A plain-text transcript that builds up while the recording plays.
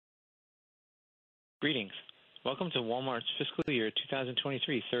Greetings. Welcome to Walmart's fiscal year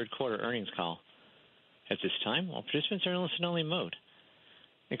 2023 third quarter earnings call. At this time, all participants are in listen-only mode.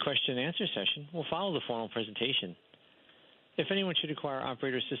 A question-and-answer session will follow the formal presentation. If anyone should require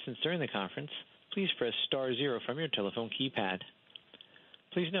operator assistance during the conference, please press star zero from your telephone keypad.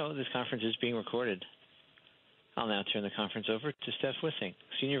 Please note this conference is being recorded. I'll now turn the conference over to Steph Wissink,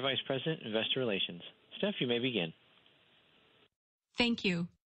 Senior Vice President, Investor Relations. Steph, you may begin. Thank you.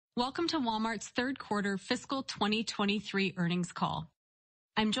 Welcome to Walmart's third quarter fiscal 2023 earnings call.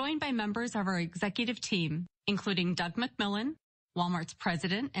 I'm joined by members of our executive team, including Doug McMillon, Walmart's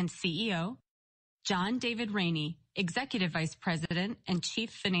President and CEO, John David Rainey, Executive Vice President and Chief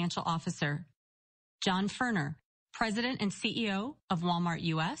Financial Officer, John Furner, President and CEO of Walmart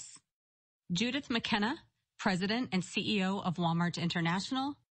U.S., Judith McKenna, President and CEO of Walmart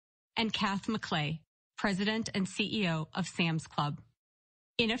International, and Kath McLay, President and CEO of Sam's Club.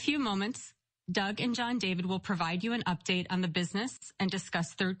 In a few moments, Doug and John David will provide you an update on the business and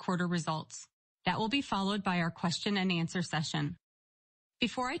discuss third quarter results. That will be followed by our question and answer session.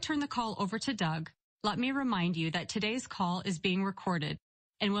 Before I turn the call over to Doug, let me remind you that today's call is being recorded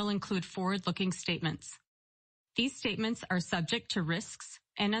and will include forward-looking statements. These statements are subject to risks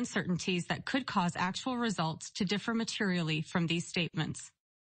and uncertainties that could cause actual results to differ materially from these statements.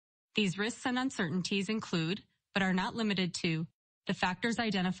 These risks and uncertainties include, but are not limited to, the factors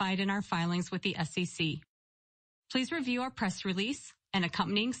identified in our filings with the SEC. Please review our press release and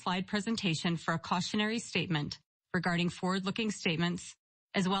accompanying slide presentation for a cautionary statement regarding forward-looking statements,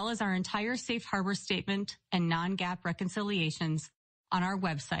 as well as our entire safe harbor statement and non-GAAP reconciliations on our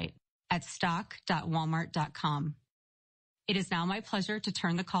website at stock.walmart.com. It is now my pleasure to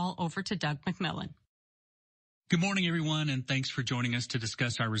turn the call over to Doug McMillon. Good morning, everyone, and thanks for joining us to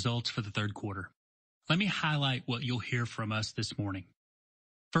discuss our results for the third quarter. Let me highlight what you'll hear from us this morning.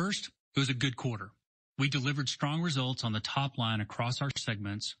 First, it was a good quarter. We delivered strong results on the top line across our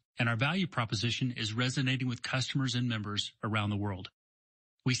segments, and our value proposition is resonating with customers and members around the world.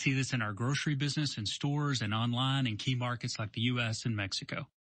 We see this in our grocery business in stores and online in key markets like the U.S. and Mexico.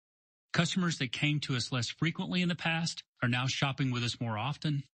 Customers that came to us less frequently in the past are now shopping with us more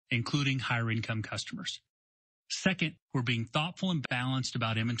often, including higher income customers. Second, we're being thoughtful and balanced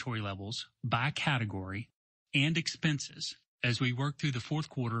about inventory levels by category and expenses as we work through the fourth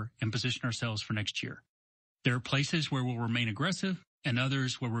quarter and position ourselves for next year. There are places where we'll remain aggressive and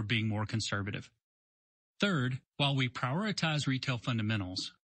others where we're being more conservative. Third, while we prioritize retail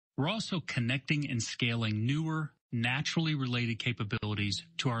fundamentals, we're also connecting and scaling newer, naturally related capabilities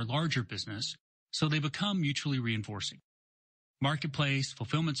to our larger business so they become mutually reinforcing. Marketplace,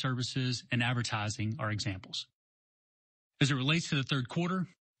 fulfillment services, and advertising are examples. As it relates to the third quarter,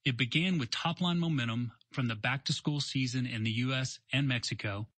 it began with top-line momentum from the back-to-school season in the U.S. and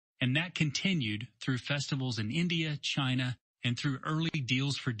Mexico, and that continued through festivals in India, China, and through early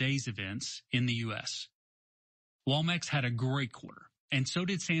Deals for Days events in the U.S. Walmex had a great quarter, and so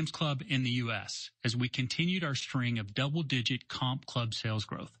did Sam's Club in the U.S. as we continued our string of double-digit comp club sales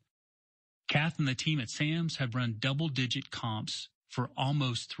growth. Kath and the team at Sam's have run double-digit comps for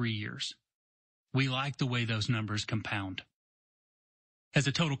almost 3 years. We like the way those numbers compound. As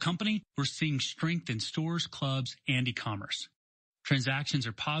a total company, we're seeing strength in stores, clubs, and e-commerce. Transactions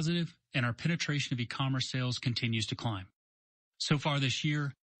are positive, and our penetration of e-commerce sales continues to climb. So far this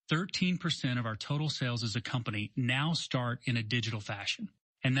year, 13% of our total sales as a company now start in a digital fashion,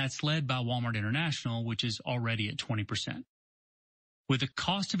 and that's led by Walmart International, which is already at 20%. With the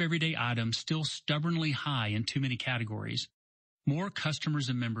cost of everyday items still stubbornly high in too many categories, more customers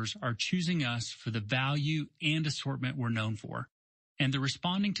and members are choosing us for the value and assortment we're known for, and they're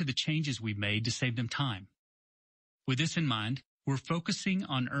responding to the changes we've made to save them time. With this in mind, we're focusing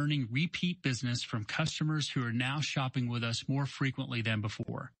on earning repeat business from customers who are now shopping with us more frequently than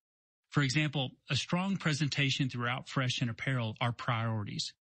before. For example, a strong presentation throughout fresh and apparel are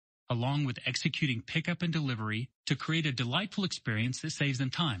priorities, along with executing pickup and delivery to create a delightful experience that saves them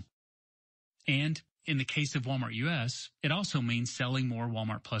time. And in the case of Walmart U.S., it also means selling more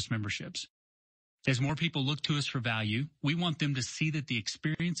Walmart Plus memberships. As more people look to us for value, we want them to see that the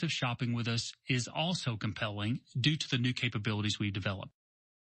experience of shopping with us is also compelling due to the new capabilities we've developed.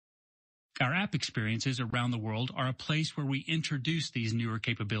 Our app experiences around the world are a place where we introduce these newer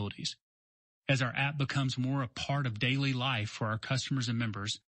capabilities. As our app becomes more a part of daily life for our customers and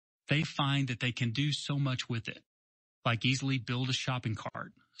members, they find that they can do so much with it, like easily build a shopping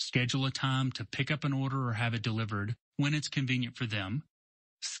cart, schedule a time to pick up an order or have it delivered when it's convenient for them,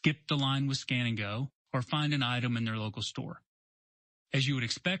 skip the line with Scan and Go, or find an item in their local store. As you would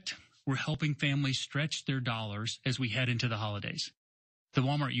expect, we're helping families stretch their dollars as we head into the holidays. The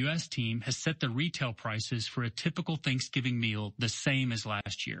Walmart U.S. team has set the retail prices for a typical Thanksgiving meal the same as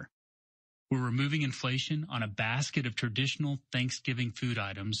last year. We're removing inflation on a basket of traditional Thanksgiving food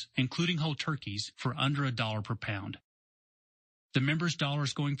items, including whole turkeys, for under $1 per pound. The members' dollar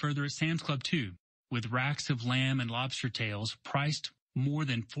is going further at Sam's Club too, with racks of lamb and lobster tails priced more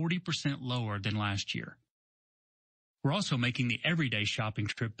than 40% lower than last year. We're also making the everyday shopping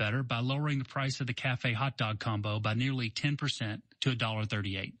trip better by lowering the price of the cafe hot dog combo by nearly 10% to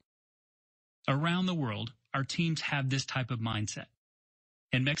 $1.38. Around the world, our teams have this type of mindset.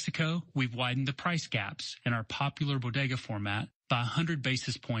 In Mexico, we've widened the price gaps in our popular bodega format by 100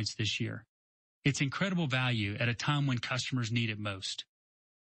 basis points this year. It's incredible value at a time when customers need it most.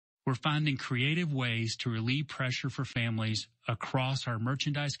 We're finding creative ways to relieve pressure for families across our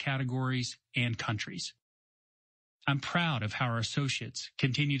merchandise categories and countries. I'm proud of how our associates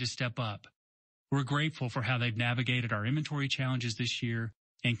continue to step up. We're grateful for how they've navigated our inventory challenges this year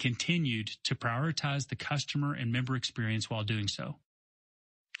and continued to prioritize the customer and member experience while doing so.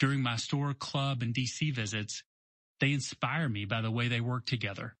 During my store, club, and DC visits, they inspire me by the way they work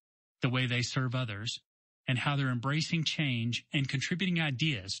together, the way they serve others, and how they're embracing change and contributing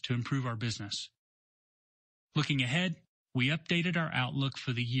ideas to improve our business. Looking ahead, we updated our outlook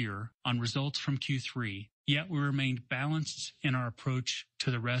for the year on results from Q3, yet we remained balanced in our approach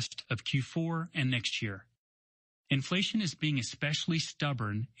to the rest of Q4 and next year. Inflation is being especially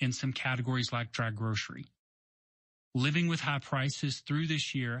stubborn in some categories like dry grocery. Living with high prices through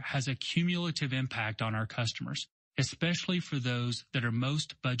this year has a cumulative impact on our customers, especially for those that are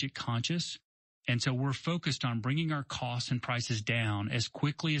most budget conscious, and so we're focused on bringing our costs and prices down as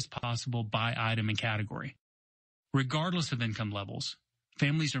quickly as possible by item and category. Regardless of income levels,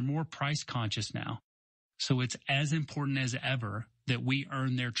 families are more price conscious now, so it's as important as ever that we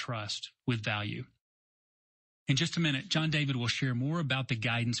earn their trust with value. In just a minute, John David will share more about the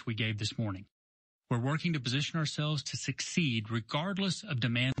guidance we gave this morning. We're working to position ourselves to succeed regardless of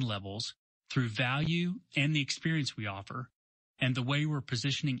demand levels through value and the experience we offer and the way we're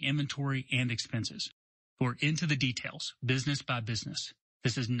positioning inventory and expenses. We're into the details, business by business.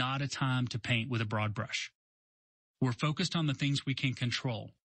 This is not a time to paint with a broad brush. We're focused on the things we can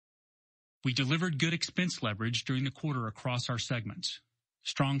control. We delivered good expense leverage during the quarter across our segments.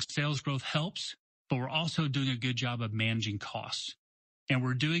 Strong sales growth helps, but we're also doing a good job of managing costs, and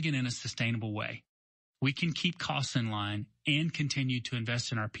we're doing it in a sustainable way. We can keep costs in line and continue to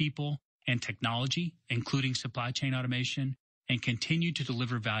invest in our people and technology, including supply chain automation, and continue to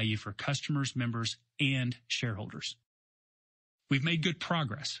deliver value for customers, members, and shareholders. We've made good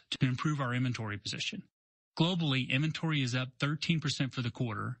progress to improve our inventory position. Globally, inventory is up 13% for the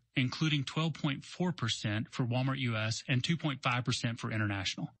quarter, including 12.4% for Walmart U.S. and 2.5% for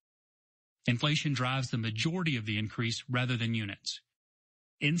international. Inflation drives the majority of the increase rather than units.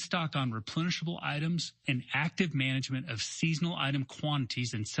 In-stock on replenishable items and active management of seasonal item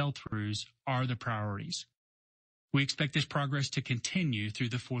quantities and sell-throughs are the priorities. We expect this progress to continue through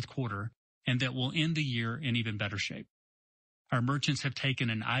the fourth quarter and that we'll end the year in even better shape. Our merchants have taken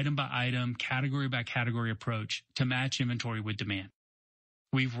an item-by-item, category-by-category approach to match inventory with demand.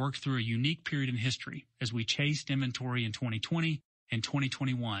 We've worked through a unique period in history as we chased inventory in 2020 and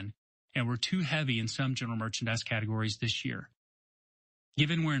 2021, and we're too heavy in some general merchandise categories this year.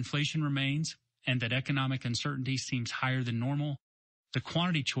 Given where inflation remains and that economic uncertainty seems higher than normal, the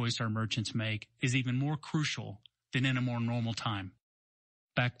quantity choice our merchants make is even more crucial than in a more normal time,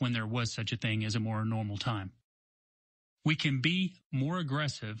 back when there was such a thing as a more normal time. We can be more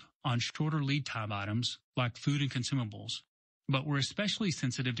aggressive on shorter lead time items like food and consumables, but we're especially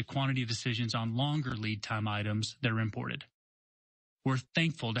sensitive to quantity decisions on longer lead time items that are imported. We're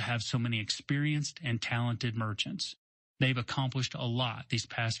thankful to have so many experienced and talented merchants. They've accomplished a lot these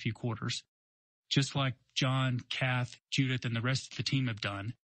past few quarters. Just like John, Kath, Judith, and the rest of the team have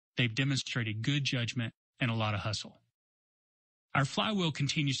done, they've demonstrated good judgment and a lot of hustle. Our flywheel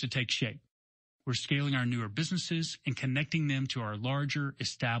continues to take shape. We're scaling our newer businesses and connecting them to our larger,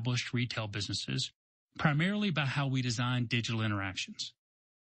 established retail businesses, primarily by how we design digital interactions.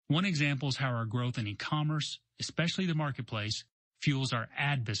 One example is how our growth in e-commerce, especially the marketplace, fuels our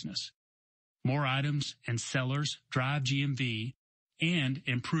ad business. More items and sellers drive GMV and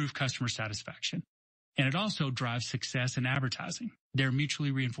improve customer satisfaction. And it also drives success in advertising. They're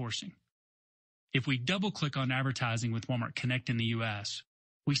mutually reinforcing. If we double-click on advertising with Walmart Connect in the U.S.,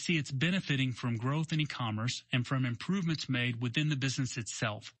 we see it's benefiting from growth in e-commerce and from improvements made within the business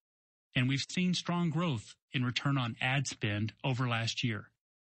itself. And we've seen strong growth in return on ad spend over last year.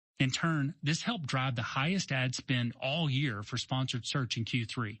 In turn, this helped drive the highest ad spend all year for sponsored search in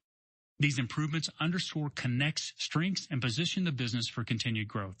Q3. These improvements underscore Connect's strengths and position the business for continued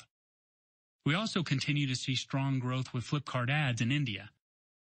growth. We also continue to see strong growth with Flipkart Ads in India.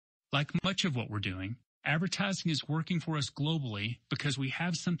 Like much of what we're doing, advertising is working for us globally because we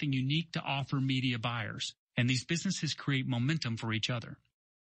have something unique to offer media buyers, and these businesses create momentum for each other.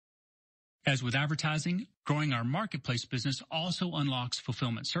 As with advertising, growing our marketplace business also unlocks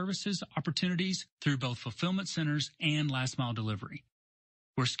fulfillment services opportunities through both fulfillment centers and last mile delivery.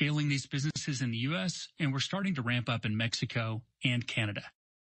 We're scaling these businesses in the U.S., and we're starting to ramp up in Mexico and Canada.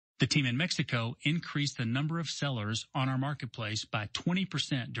 The team in Mexico increased the number of sellers on our marketplace by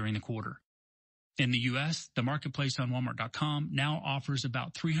 20% during the quarter. In the U.S., the marketplace on Walmart.com now offers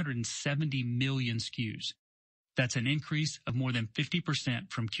about 370 million SKUs. That's an increase of more than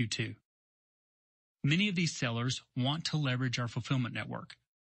 50% from Q2. Many of these sellers want to leverage our fulfillment network.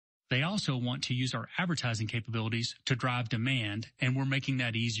 They also want to use our advertising capabilities to drive demand, and we're making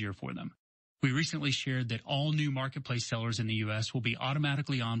that easier for them. We recently shared that all new marketplace sellers in the U.S. will be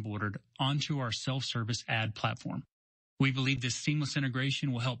automatically onboarded onto our self-service ad platform. We believe this seamless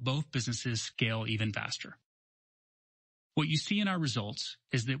integration will help both businesses scale even faster. What you see in our results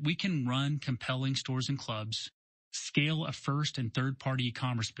is that we can run compelling stores and clubs, scale a first and third-party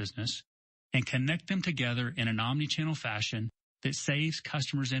e-commerce business, and connect them together in an omni-channel fashion that saves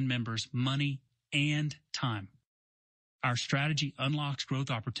customers and members money and time. Our strategy unlocks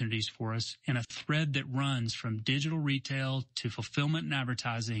growth opportunities for us in a thread that runs from digital retail to fulfillment and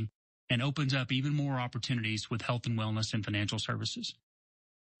advertising and opens up even more opportunities with health and wellness and financial services.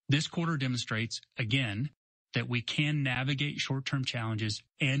 This quarter demonstrates, again, that we can navigate short-term challenges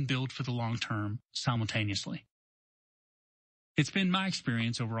and build for the long term simultaneously. It's been my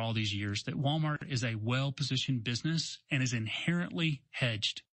experience over all these years that Walmart is a well-positioned business and is inherently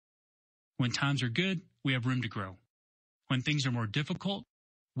hedged. When times are good, we have room to grow. When things are more difficult,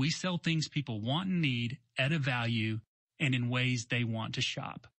 we sell things people want and need at a value and in ways they want to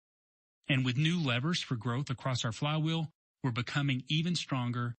shop. And with new levers for growth across our flywheel, we're becoming even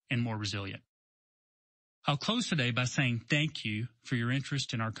stronger and more resilient. I'll close today by saying thank you for your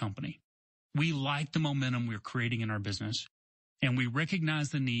interest in our company. We like the momentum we're creating in our business, and we recognize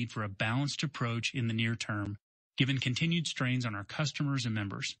the need for a balanced approach in the near term, given continued strains on our customers and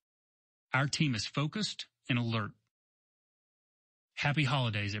members. Our team is focused and alert. Happy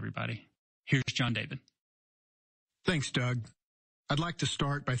holidays, everybody. Here's John David. Thanks, Doug. I'd like to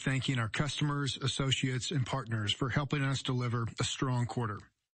start by thanking our customers, associates, and partners for helping us deliver a strong quarter.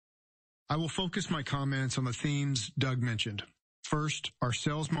 I will focus my comments on the themes Doug mentioned. First, our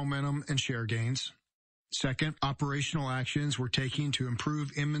sales momentum and share gains. Second, operational actions we're taking to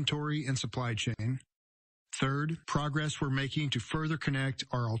improve inventory and supply chain. Third, progress we're making to further connect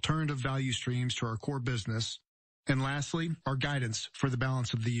our alternative value streams to our core business. And lastly, our guidance for the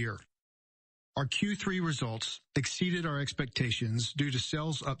balance of the year. Our Q3 results exceeded our expectations due to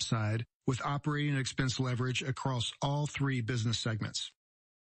sales upside with operating expense leverage across all three business segments.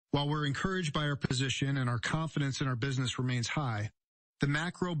 While we're encouraged by our position and our confidence in our business remains high, the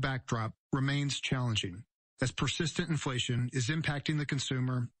macro backdrop remains challenging as persistent inflation is impacting the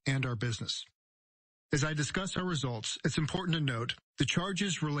consumer and our business. As I discuss our results, it's important to note the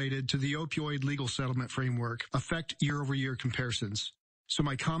charges related to the opioid legal settlement framework affect year-over-year comparisons, so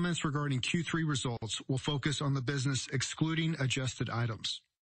my comments regarding Q3 results will focus on the business excluding adjusted items.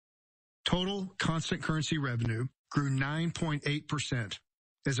 Total constant currency revenue grew 9.8%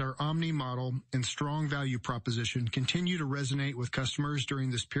 as our omni model and strong value proposition continue to resonate with customers during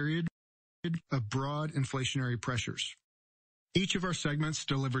this period of broad inflationary pressures. Each of our segments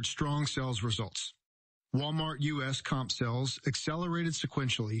delivered strong sales results. Walmart U.S. comp sales accelerated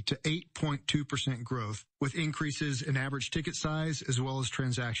sequentially to 8.2% growth, with increases in average ticket size as well as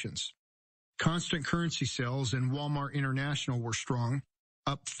transactions. Constant currency sales in Walmart International were strong,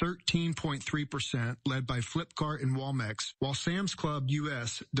 up 13.3%, led by Flipkart and Walmex, while Sam's Club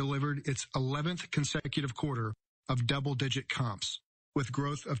U.S. delivered its 11th consecutive quarter of double-digit comps, with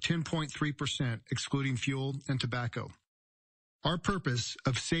growth of 10.3% excluding fuel and tobacco. Our purpose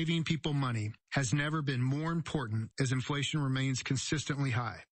of saving people money has never been more important as inflation remains consistently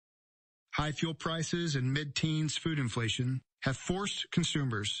high. High fuel prices and mid-teens food inflation have forced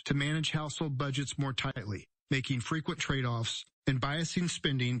consumers to manage household budgets more tightly, making frequent trade-offs and biasing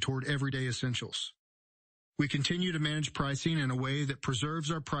spending toward everyday essentials. We continue to manage pricing in a way that preserves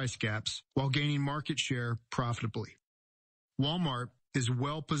our price gaps while gaining market share profitably. Walmart is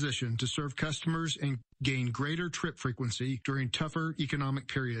well positioned to serve customers and gain greater trip frequency during tougher economic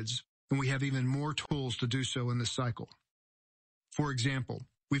periods, and we have even more tools to do so in this cycle. For example,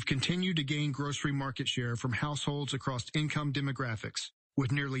 we've continued to gain grocery market share from households across income demographics,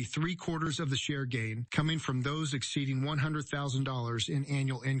 with nearly 3/4 of the share gain coming from those exceeding $100,000 in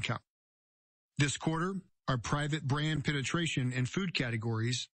annual income. This quarter, our private brand penetration in food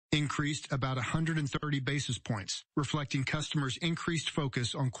categories increased about 130 basis points, reflecting customers' increased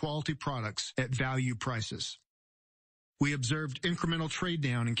focus on quality products at value prices. We observed incremental trade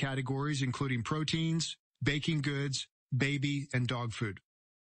down in categories including proteins, baking goods, baby, and dog food.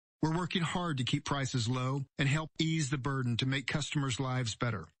 We're working hard to keep prices low and help ease the burden to make customers' lives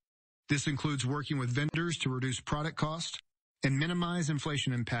better. This includes working with vendors to reduce product cost and minimize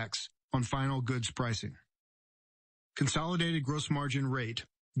inflation impacts on final goods pricing. Consolidated gross margin rate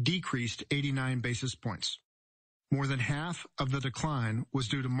decreased 89 basis points. More than half of the decline was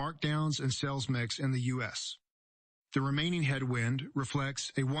due to markdowns and sales mix in the U.S. The remaining headwind reflects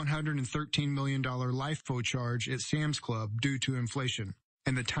a $113 million LIFO charge at Sam's Club due to inflation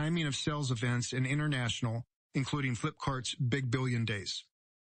and the timing of sales events in international, including Flipkart's Big Billion Days.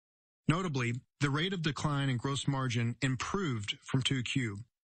 Notably, the rate of decline in gross margin improved from 2Q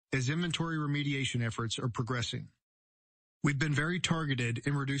as inventory remediation efforts are progressing. We've been very targeted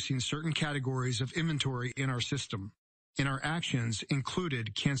in reducing certain categories of inventory in our system, and our actions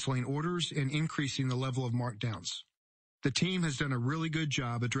included canceling orders and increasing the level of markdowns. The team has done a really good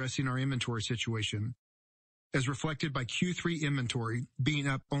job addressing our inventory situation, as reflected by Q3 inventory being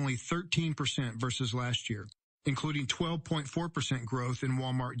up only 13% versus last year, including 12.4% growth in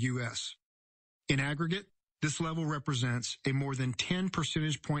Walmart U.S. In aggregate, this level represents a more than 10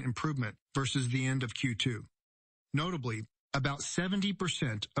 percentage point improvement versus the end of Q2. Notably, about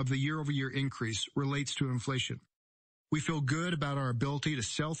 70% of the year-over-year increase relates to inflation. We feel good about our ability to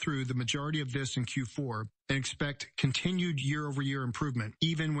sell through the majority of this in Q4 and expect continued year-over-year improvement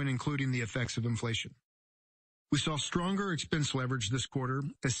even when including the effects of inflation. We saw stronger expense leverage this quarter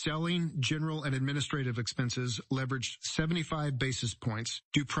as selling, general, and administrative expenses leveraged 75 basis points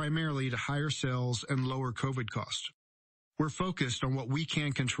due primarily to higher sales and lower COVID costs. We're focused on what we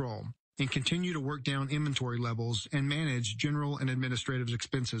can control and continue to work down inventory levels and manage general and administrative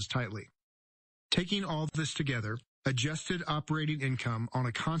expenses tightly. Taking all this together, adjusted operating income on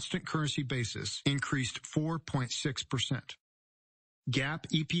a constant currency basis increased 4.6%. GAAP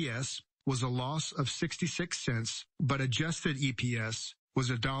EPS was a loss of 66 cents, but adjusted EPS was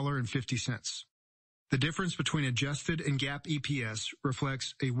 $1.50. The difference between adjusted and GAAP EPS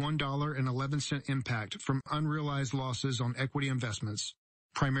reflects a $1.11 impact from unrealized losses on equity investments,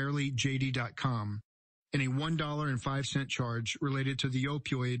 primarily JD.com, and a $1.05 charge related to the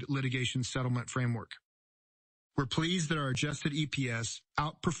opioid litigation settlement framework. We're pleased that our adjusted EPS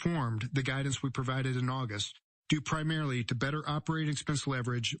outperformed the guidance we provided in August, due primarily to better operating expense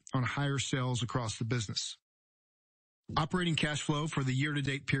leverage on higher sales across the business. Operating cash flow for the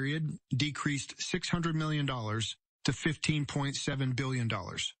year-to-date period decreased $600 million to $15.7 billion,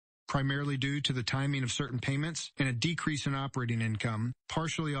 primarily due to the timing of certain payments and a decrease in operating income,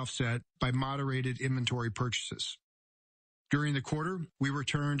 partially offset by moderated inventory purchases. During the quarter, we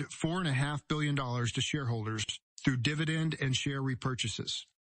returned $4.5 billion to shareholders through dividend and share repurchases.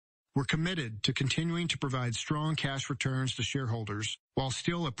 We're committed to continuing to provide strong cash returns to shareholders while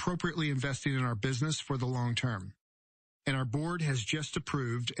still appropriately investing in our business for the long term. And our board has just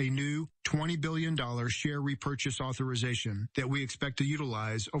approved a new $20 billion share repurchase authorization that we expect to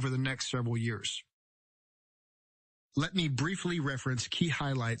utilize over the next several years. Let me briefly reference key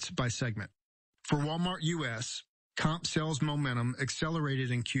highlights by segment. For Walmart U.S., comp sales momentum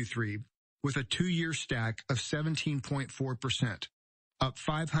accelerated in Q3 with a two-year stack of 17.4%. Up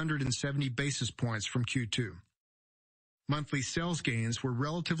 570 basis points from Q2. Monthly sales gains were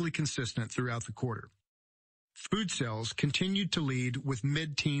relatively consistent throughout the quarter. Food sales continued to lead with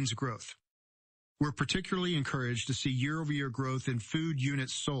mid-teens growth. We're particularly encouraged to see year-over-year growth in food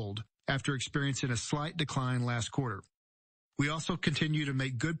units sold after experiencing a slight decline last quarter. We also continue to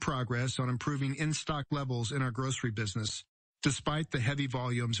make good progress on improving in-stock levels in our grocery business, despite the heavy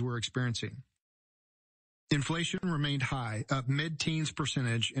volumes we're experiencing. Inflation remained high, up mid-teens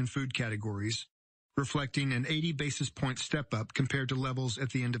percentage in food categories, reflecting an 80 basis point step-up compared to levels at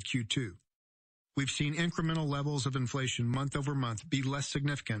the end of Q2. We've seen incremental levels of inflation month over month be less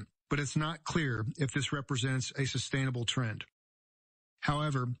significant, but it's not clear if this represents a sustainable trend.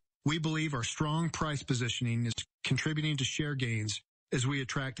 However, we believe our strong price positioning is contributing to share gains as we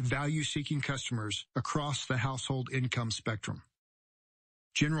attract value-seeking customers across the household income spectrum.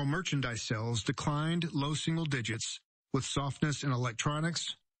 General merchandise sales declined low single digits with softness in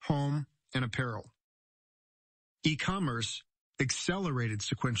electronics, home, and apparel. E-commerce accelerated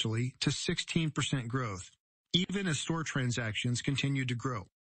sequentially to 16% growth, even as store transactions continued to grow.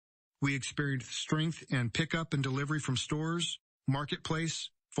 We experienced strength and pickup and delivery from stores, marketplace,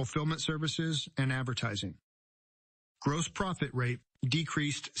 fulfillment services, and advertising. Gross profit rate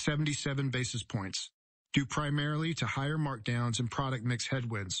decreased 77 basis points, due primarily to higher markdowns and product mix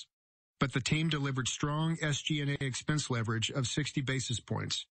headwinds, but the team delivered strong SG&A expense leverage of 60 basis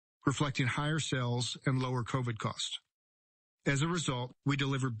points, reflecting higher sales and lower COVID costs. As a result, we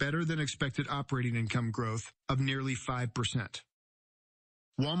delivered better than expected operating income growth of nearly 5%.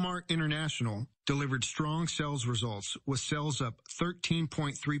 Walmart International delivered strong sales results with sales up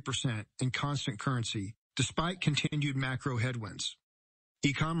 13.3% in constant currency, despite continued macro headwinds.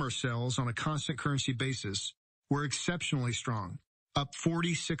 E-commerce sales on a constant currency basis were exceptionally strong, up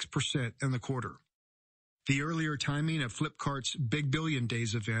 46% in the quarter. The earlier timing of Flipkart's Big Billion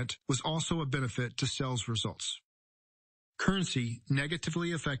Days event was also a benefit to sales results. Currency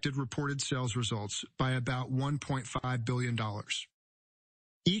negatively affected reported sales results by about $1.5 billion.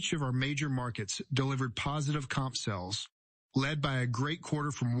 Each of our major markets delivered positive comp sales, led by a great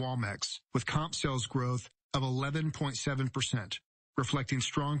quarter from Walmex, with comp sales growth of 11.7%, reflecting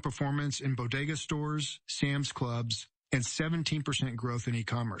strong performance in bodega stores, Sam's Clubs, and 17% growth in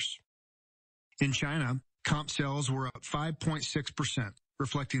e-commerce. In China, comp sales were up 5.6%,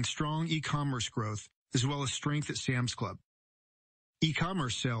 reflecting strong e-commerce growth as well as strength at Sam's Club.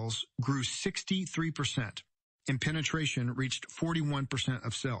 E-commerce sales grew 63%, and penetration reached 41%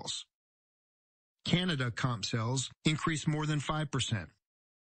 of sales. Canada comp sales increased more than 5%.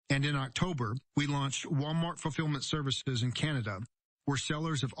 And in October, we launched Walmart Fulfillment Services in Canada, where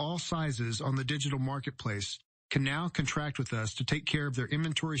sellers of all sizes on the digital marketplace can now contract with us to take care of their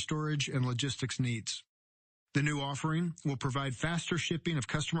inventory storage and logistics needs. The new offering will provide faster shipping of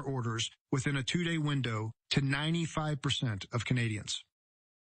customer orders within a 2-day window to 95% of Canadians.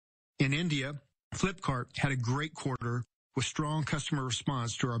 In India, Flipkart had a great quarter with strong customer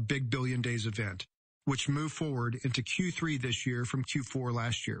response to our Big Billion Days event, which moved forward into Q3 this year from Q4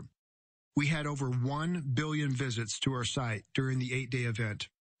 last year. We had over 1 billion visits to our site during the 8-day event,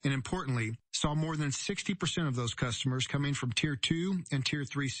 and importantly, saw more than 60% of those customers coming from Tier 2 and Tier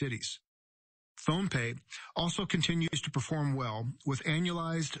 3 cities. PhonePe also continues to perform well, with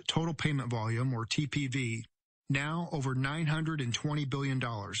annualized total payment volume, or TPV, now over $920 billion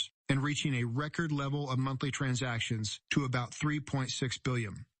and reaching a record level of monthly transactions to about 3.6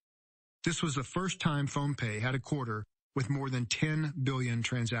 billion. This was the first time PhonePe had a quarter with more than 10 billion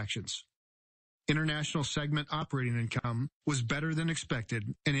transactions. International segment operating income was better than expected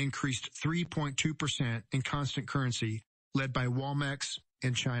and increased 3.2% in constant currency, led by Walmex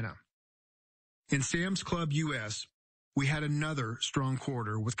and China. In Sam's Club US, we had another strong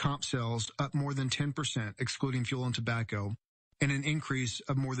quarter with comp sales up more than 10%, excluding fuel and tobacco, and an increase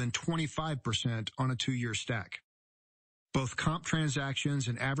of more than 25% on a 2-year stack. Both comp transactions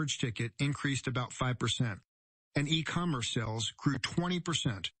and average ticket increased about 5%, and e-commerce sales grew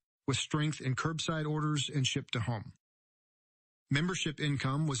 20%, with strength in curbside orders and ship to home. Membership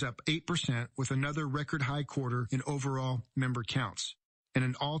income was up 8% with another record high quarter in overall member counts and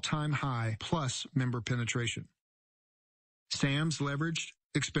an all-time high plus member penetration. Sam's leveraged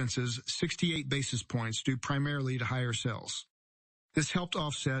expenses 68 basis points due primarily to higher sales. This helped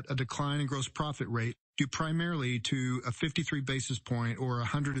offset a decline in gross profit rate due primarily to a 53 basis point or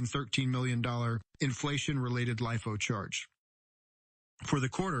 $113 million inflation-related LIFO charge. For the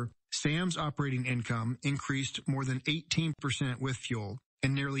quarter, Sam's operating income increased more than 18% with fuel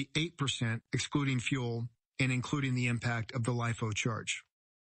and nearly 8% excluding fuel and including the impact of the LIFO charge.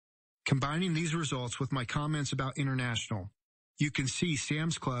 Combining these results with my comments about international, you can see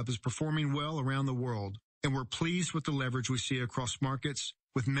Sam's Club is performing well around the world, and we're pleased with the leverage we see across markets,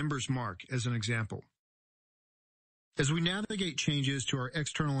 with Member's Mark as an example. As we navigate changes to our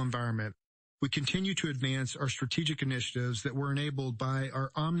external environment, we continue to advance our strategic initiatives that were enabled by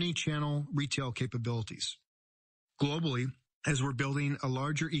our omni-channel retail capabilities. Globally, as we're building a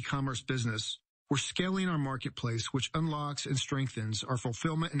larger e-commerce business, we're scaling our marketplace, which unlocks and strengthens our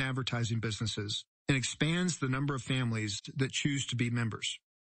fulfillment and advertising businesses and expands the number of families that choose to be members.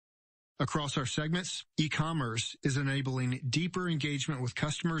 Across our segments, e-commerce is enabling deeper engagement with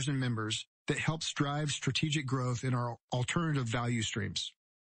customers and members that helps drive strategic growth in our alternative value streams.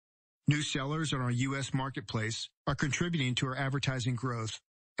 New sellers on our U.S. marketplace are contributing to our advertising growth,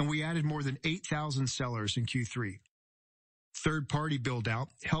 and we added more than 8,000 sellers in Q3. Third-party build-out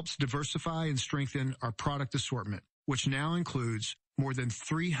helps diversify and strengthen our product assortment, which now includes more than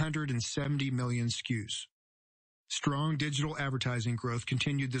 370 million SKUs. Strong digital advertising growth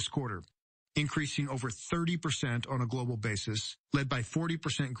continued this quarter, increasing over 30% on a global basis, led by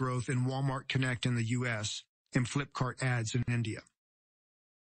 40% growth in Walmart Connect in the U.S. and Flipkart Ads in India.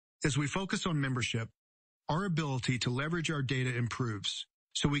 As we focus on membership, our ability to leverage our data improves,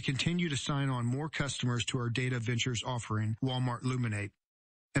 so we continue to sign on more customers to our Data Ventures offering, Walmart Luminate,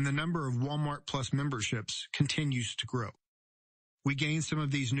 and the number of Walmart Plus memberships continues to grow. We gained some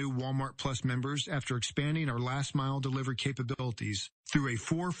of these new Walmart Plus members after expanding our last mile delivery capabilities through a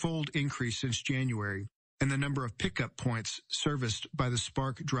 4-fold increase since January and the number of pickup points serviced by the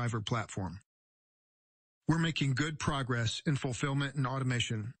Spark driver platform. We're making good progress in fulfillment and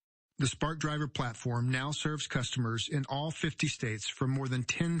automation. The Spark driver platform now serves customers in all 50 states from more than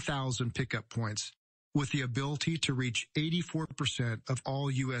 10,000 pickup points, with the ability to reach 84% of all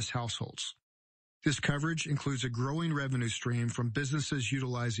U.S. households. This coverage includes a growing revenue stream from businesses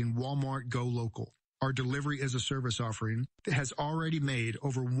utilizing Walmart Go Local, our delivery-as-a-service offering that has already made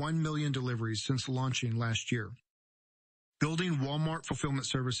over 1 million deliveries since launching last year. Building Walmart fulfillment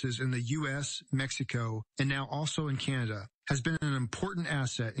services in the U.S., Mexico, and now also in Canada has been an important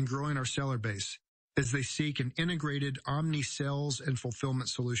asset in growing our seller base as they seek an integrated omni-sales and fulfillment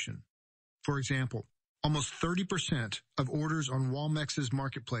solution. For example, almost 30% of orders on Walmex's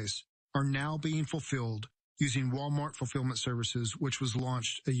marketplace are now being fulfilled using Walmart Fulfillment Services, which was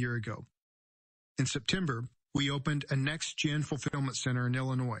launched a year ago. In September, we opened a next-gen fulfillment center in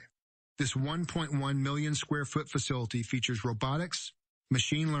Illinois. This 1.1 million square foot facility features robotics,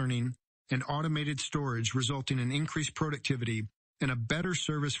 machine learning, and automated storage, resulting in increased productivity and a better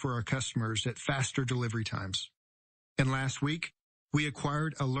service for our customers at faster delivery times. And last week, we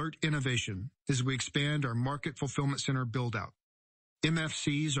acquired Alert Innovation as we expand our market fulfillment center build-out.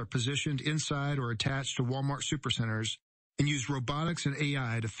 MFCs are positioned inside or attached to Walmart supercenters and use robotics and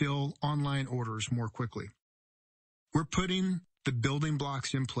AI to fill online orders more quickly. We're putting the building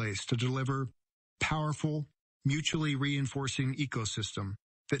blocks in place to deliver powerful, mutually reinforcing ecosystem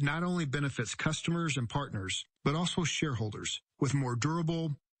that not only benefits customers and partners, but also shareholders with more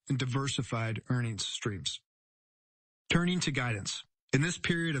durable and diversified earnings streams. Turning to guidance. In this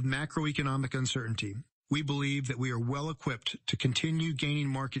period of macroeconomic uncertainty, we believe that we are well equipped to continue gaining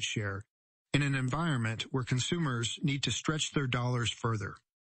market share in an environment where consumers need to stretch their dollars further.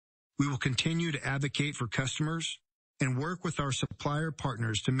 We will continue to advocate for customers and work with our supplier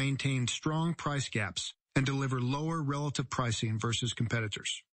partners to maintain strong price gaps and deliver lower relative pricing versus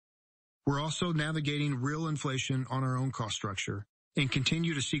competitors. We're also navigating real inflation on our own cost structure and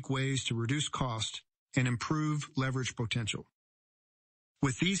continue to seek ways to reduce cost and improve leverage potential.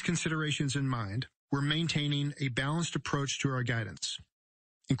 With these considerations in mind, we're maintaining a balanced approach to our guidance,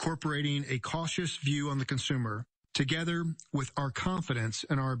 incorporating a cautious view on the consumer together with our confidence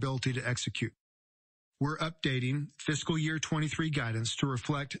in our ability to execute. We're updating fiscal year 23 guidance to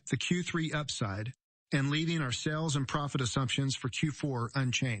reflect the Q3 upside and leaving our sales and profit assumptions for Q4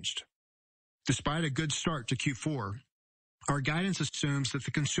 unchanged. Despite a good start to Q4, our guidance assumes that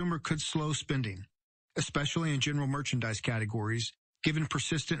the consumer could slow spending, especially in general merchandise categories, given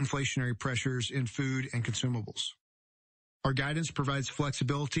persistent inflationary pressures in food and consumables. Our guidance provides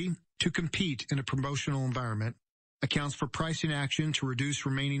flexibility to compete in a promotional environment, accounts for pricing action to reduce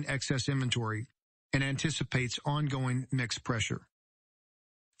remaining excess inventory, and anticipates ongoing mix pressure.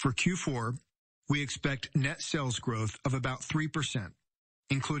 For Q4, we expect net sales growth of about 3%,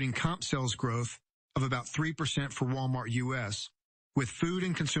 including comp sales growth of about 3% for Walmart U.S., with food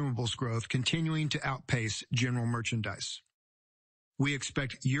and consumables growth continuing to outpace general merchandise. We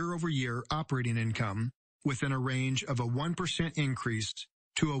expect year-over-year operating income within a range of a 1% increase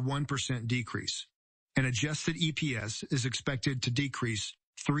to a 1% decrease, and adjusted EPS is expected to decrease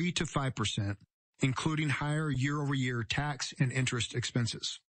 3 to 5%, including higher year-over-year tax and interest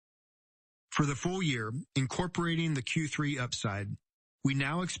expenses. For the full year, incorporating the Q3 upside, we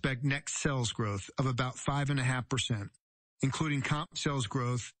now expect net sales growth of about 5.5%, including comp sales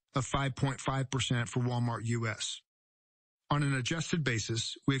growth of 5.5% for Walmart U.S. On an adjusted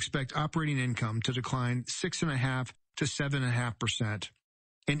basis, we expect operating income to decline 6.5% to 7.5%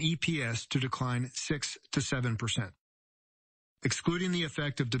 and EPS to decline 6 to 7%. Excluding the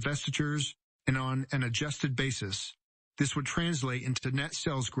effect of divestitures and on an adjusted basis, this would translate into net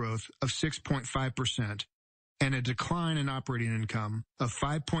sales growth of 6.5% and a decline in operating income of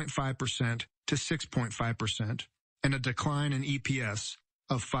 5.5% to 6.5% and a decline in EPS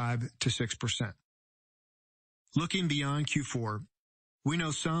of 5 to 6%. Looking beyond Q4, we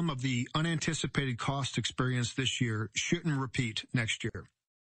know some of the unanticipated cost experienced this year shouldn't repeat next year.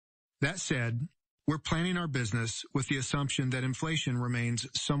 That said, we're planning our business with the assumption that inflation remains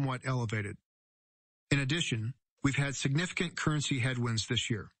somewhat elevated. In addition, we've had significant currency headwinds this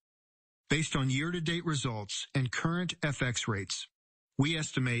year. Based on year-to-date results and current FX rates, we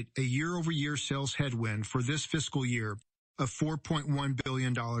estimate a year-over-year sales headwind for this fiscal year of $4.1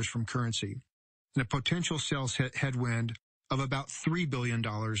 billion from currency, and a potential sales headwind of about $3 billion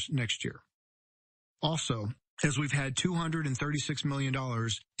next year. Also, as we've had $236 million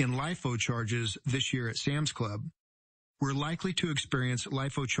in LIFO charges this year at Sam's Club, we're likely to experience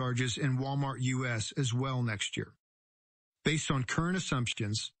LIFO charges in Walmart U.S. as well next year. Based on current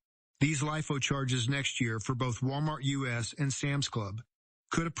assumptions, these LIFO charges next year for both Walmart U.S. and Sam's Club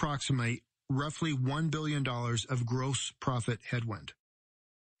could approximate roughly $1 billion of gross profit headwind.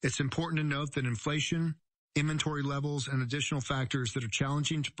 It's important to note that inflation, inventory levels, and additional factors that are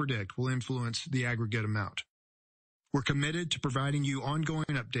challenging to predict will influence the aggregate amount. We're committed to providing you ongoing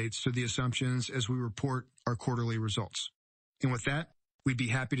updates to the assumptions as we report our quarterly results. And with that, we'd be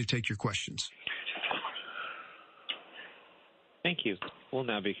happy to take your questions. Thank you. We'll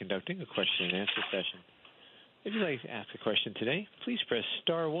now be conducting a question and answer session. If you'd like to ask a question today, please press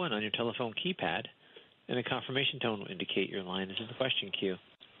star 1 on your telephone keypad, and a confirmation tone will indicate your line is in the question queue.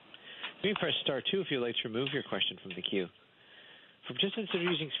 You may press star 2 if you'd like to remove your question from the queue. For participants that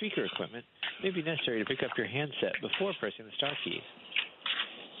are using speaker equipment, it may be necessary to pick up your handset before pressing the star keys.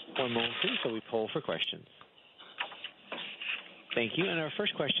 One moment, please, while we poll for questions. Thank you. And our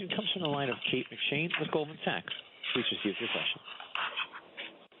first question comes from the line of Kate McShane with Goldman Sachs. Please proceed with your question.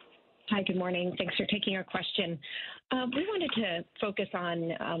 Hi, good morning. Thanks for taking our question. We wanted to focus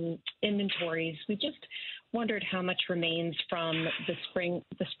on inventories. We just wondered how much remains from the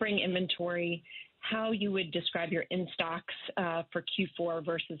spring inventory, how you would describe your in-stocks for Q4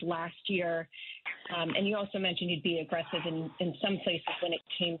 versus last year. And you also mentioned you'd be aggressive in some places when it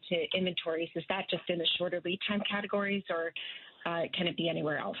came to inventories. Is that just in the shorter lead time categories, or can it be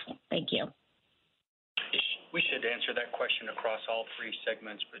anywhere else? Thank you. We should answer that question across all three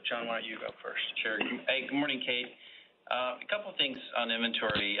segments, but John, why don't you go first? Sure. Hey, good morning, Kate. A couple of things on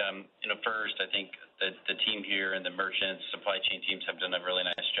inventory. First, I think that the team here and the merchants, supply chain teams have done a really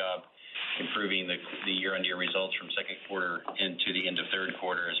nice job improving the year-on-year results from second quarter into the end of third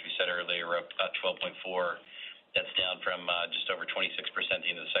quarter. As we said earlier, we're up about 12.4. That's down from just over 26% at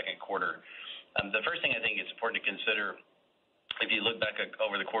the end of the second quarter. The first thing I think it's important to consider, if you look back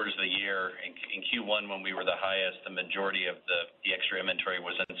over the quarters of the year, in Q1 when we were the highest, the majority of the extra inventory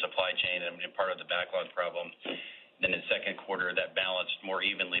was in supply chain and part of the backlog problem. Then in second quarter, that balanced more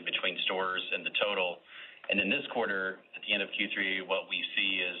evenly between stores and the total. And then this quarter, at the end of Q3, what we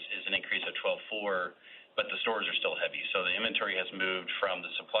see is an increase of 12.4, but the stores are still heavy. So the inventory has moved from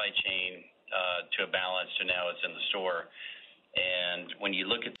the supply chain to a balance to now it's in the store. And when you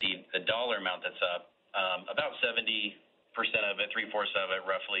look at the dollar amount that's up, about 70% of it, 3/4 of it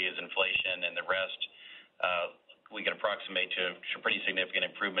roughly is inflation, and the rest we can approximate to pretty significant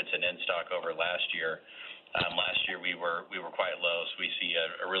improvements in in-stock over last year. Last year we were quite low, so we see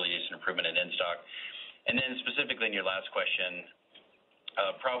a really decent improvement in in-stock. And then specifically in your last question,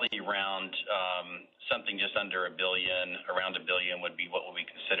 probably around something just under $1 billion, around $1 billion would be what we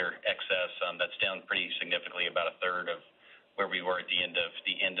consider excess. That's down pretty significantly, about a third of where we were at the end of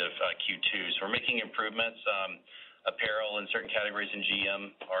Q2. So we're making improvements. Apparel in certain categories in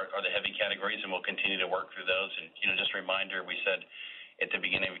GM are the heavy categories, and we'll continue to work through those. And just a reminder, we said at the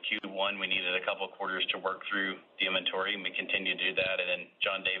beginning of Q1 we needed a couple of quarters to work through the inventory, and we continue to do that. And then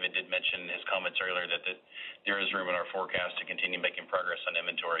John David did mention in his comments earlier that there is room in our forecast to continue making progress on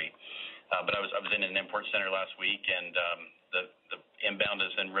inventory. But I was in an import center last week, and the inbound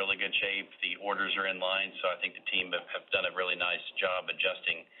is in really good shape. The orders are in line, so I think the team have done a really nice job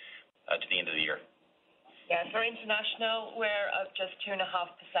adjusting to the end of the year. Yeah, for international, we're up just 2.5%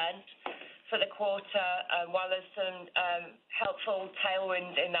 for the quarter. While there's some helpful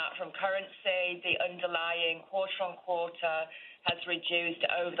tailwinds in that from currency, the underlying quarter-on-quarter has reduced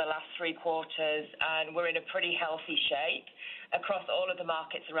over the last 3 quarters, and we're in a pretty healthy shape across all of the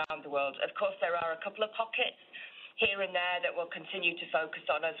markets around the world. Of course, there are a couple of pockets here and there that we'll continue to focus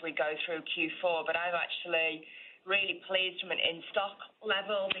on as we go through Q4, but I'm actually really pleased from an in-stock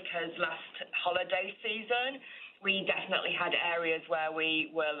level, because last holiday season we definitely had areas where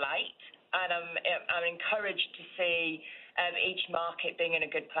we were light, and I'm encouraged to see each market being in a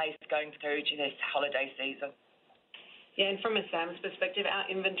good place going through to this holiday season. Yeah, and from a Sam's perspective, our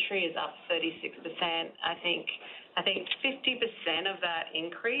inventory is up 36%. I think 50% of that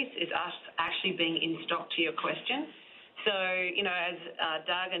increase is us actually being in stock, to your question. So, as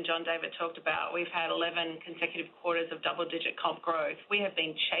Doug and John David talked about, we've had 11 consecutive quarters of double-digit comp growth. We have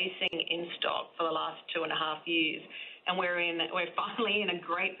been chasing in stock for the last 2.5 years, and we're finally in a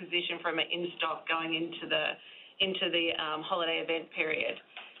great position from an in-stock going into the holiday event period.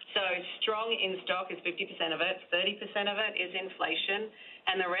 So strong in-stock is 50% of it, 30% of it is inflation,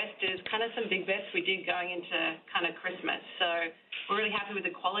 and the rest is kind of some big bets we did going into kind of Christmas. So we're really happy with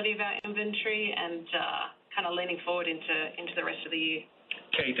the quality of our inventory and kind of leaning forward into the rest of the year.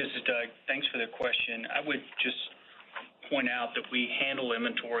 Kate, this is Doug. Thanks for the question. I would just point out that we handle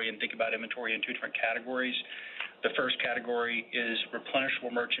inventory and think about inventory in two different categories. The first category is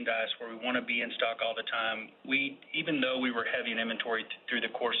replenishable merchandise, where we want to be in stock all the time. Even though we were heavy in inventory through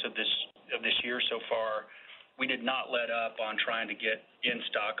the course of this year so far, we did not let up on trying to get in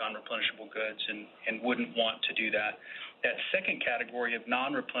stock on replenishable goods and wouldn't want to do that. That second category of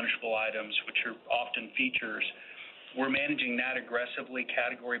non-replenishable items, which are often features, we're managing that aggressively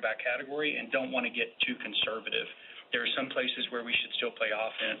category by category and don't want to get too conservative. There are some places where we should still play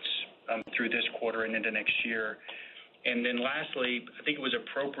offense through this quarter and into next year. And then lastly, I think it was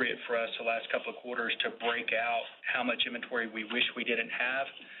appropriate for us the last couple of quarters to break out how much inventory we wish we didn't have.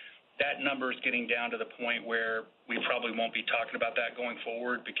 That number is getting down to the point where we probably won't be talking about that going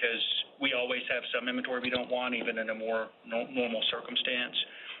forward, because we always have some inventory we don't want, even in a more normal circumstance.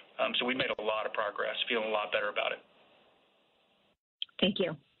 So we made a lot of progress, feeling a lot better about it. Thank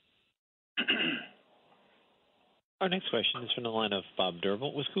you. Our next question is from the line of Bob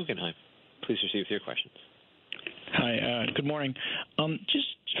Drbul with Guggenheim. Please proceed with your questions. Hi, good morning. Just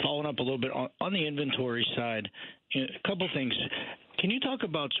following up a little bit on the inventory side, a couple things. Can you talk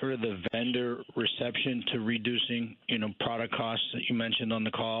about sort of the vendor reception to reducing, product costs that you mentioned on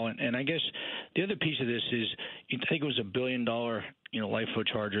the call? And I guess the other piece of this is, I think it was $1 billion, LIFO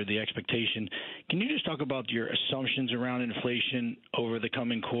charge, or the expectation. Can you just talk about your assumptions around inflation over the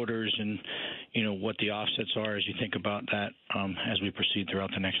coming quarters and, what the offsets are as you think about that as we proceed throughout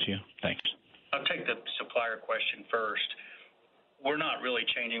the next year? Thanks. I'll take the supplier question first. We're not really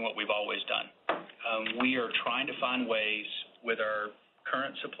changing what we've always done. We are trying to find ways with our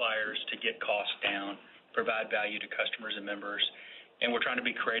current suppliers to get costs down, provide value to customers and members, and we're trying to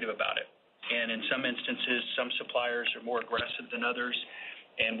be creative about it. And in some instances, some suppliers are more aggressive than others,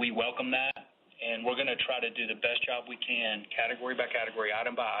 and we welcome that. And we're going to try to do the best job we can, category by category,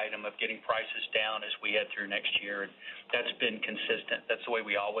 item by item, of getting prices down as we head through next year. And that's been consistent. That's the way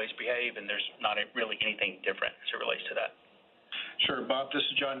we always behave, and there's not really anything different as it relates to that. Sure, Bob, this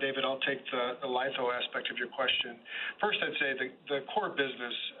is John David. I'll take the LIFO aspect of your question. First, I'd say the core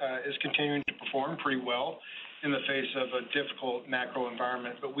business is continuing to perform pretty well in the face of a difficult macro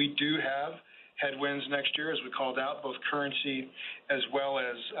environment. But we do have headwinds next year, as we called out, both currency as well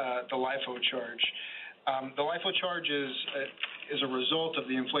as the LIFO charge. The LIFO charge is a result of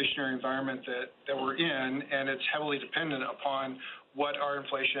the inflationary environment that we're in, and it's heavily dependent upon what our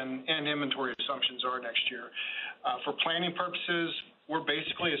inflation and inventory assumptions are next year. For planning purposes, we're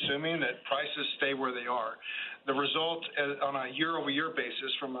basically assuming that prices stay where they are. The result on a year-over-year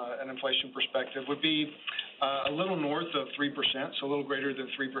basis from an inflation perspective would be a little north of 3%, so a little greater than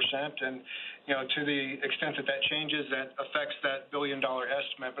 3%. And, to the extent that changes, that affects that billion-dollar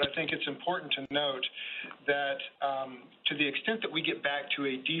estimate. But I think it's important to note that to the extent that we get back to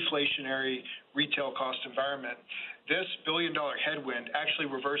a deflationary retail cost environment, this billion-dollar headwind actually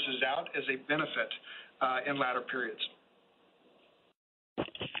reverses out as a benefit in latter periods.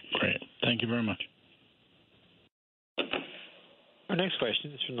 Great. Thank you very much. Our next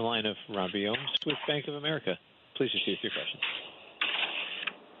question is from the line of Robbie Ohmes with Bank of America. Please proceed with your question.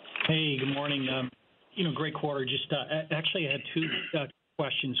 Hey, good morning. Great quarter. Just actually, I had two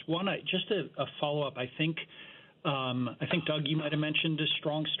questions. One, just a follow-up. I think Doug, you might have mentioned a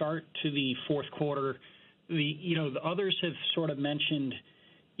strong start to the fourth quarter. The others have sort of mentioned,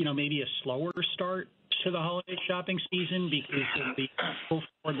 maybe a slower start to the holiday shopping season because of the pull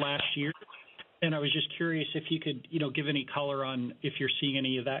forward last year. And I was just curious if you could, give any color on if you're seeing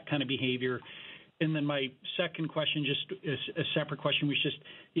any of that kind of behavior. And then my second question, just a separate question, was just,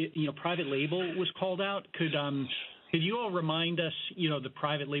 private label was called out. Could you all remind us, the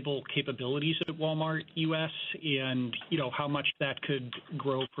private label capabilities at Walmart U.S. and, how much that could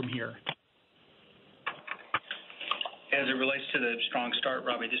grow from here? As it relates to the strong start,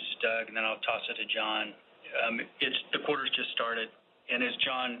 Robbie, this is Doug, and then I'll toss it to John. The quarter's just started, and as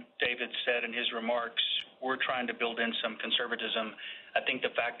John David said in his remarks, we're trying to build in some conservatism. I think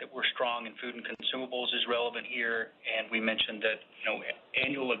the fact that we're strong in food and consumables is relevant here, and we mentioned that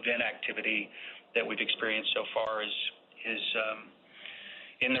annual event activity that we've experienced so far is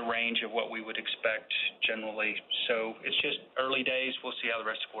in the range of what we would expect generally. So it's just early days. We'll see how the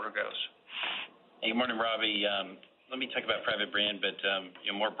rest of the quarter goes. Hey, good morning, Robbie. Let me talk about private brand, but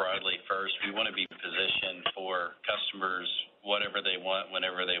more broadly first, we want to be positioned for customers whatever they want,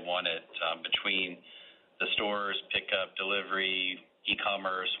 whenever they want it, between the stores, pickup, delivery,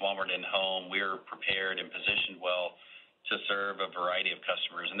 e-commerce, Walmart in-home. We're prepared and positioned well to serve a variety of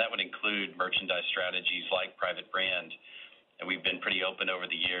customers, and that would include merchandise strategies like private brand. And we've been pretty open over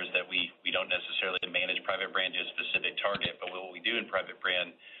the years that we don't necessarily manage private brand to a specific target, but what we do in private brand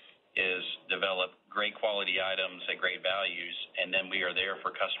is develop great quality items at great values, and then we are there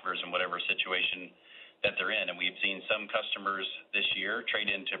for customers in whatever situation that they're in. And we've seen some customers this year trade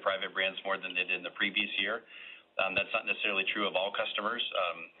into private brands more than they did in the previous year. That's not necessarily true of all customers.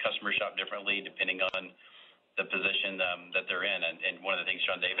 Customers shop differently depending on the position that they're in. And one of the things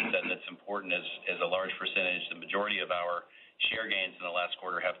John David said that's important is a large percentage, the majority of our share gains in the last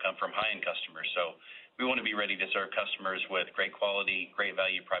quarter have come from high-end customers. So we want to be ready to serve customers with great quality, great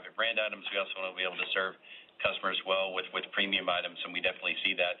value private brand items. We also want to be able to serve customers well with premium items, and we definitely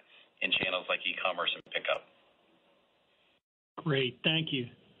see that in channels like e-commerce and pickup. Great. Thank you.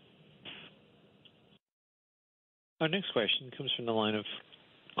 Our next question comes from the line of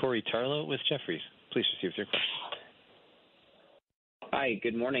Corey Tarlow with Jefferies. Please proceed with your question. Hi,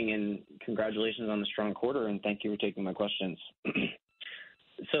 good morning, and congratulations on the strong quarter, and thank you for taking my questions.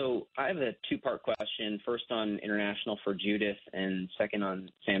 So I have a two-part question, first on international for Judith and second on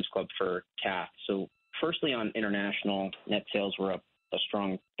Sam's Club for Kath. So firstly on international, net sales were up a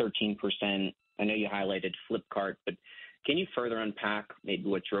strong 13%. I know you highlighted Flipkart, but can you further unpack maybe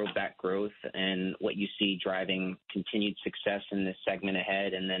what drove that growth and what you see driving continued success in this segment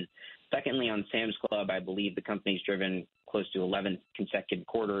ahead? And then secondly, on Sam's Club, I believe the company's driven close to 11 consecutive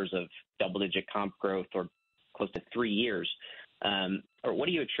quarters of double-digit comp growth, or close to 3 years. Or what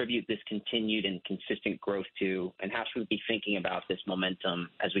do you attribute this continued and consistent growth to, and how should we be thinking about this momentum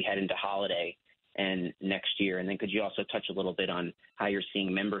as we head into holiday and next year? And then could you also touch a little bit on how you're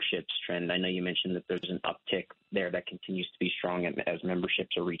seeing memberships trend? I know you mentioned that there's an uptick there that continues to be strong as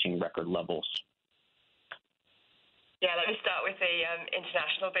memberships are reaching record levels. Yeah, let me start with the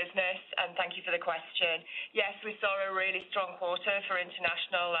international business, and thank you for the question. Yes, we saw a really strong quarter for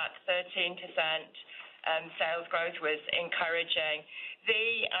international at 13%. Sales growth was encouraging.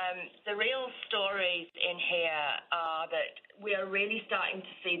 The real stories in here are that we are really starting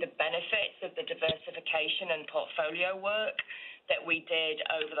to see the benefits of the diversification and portfolio work that we did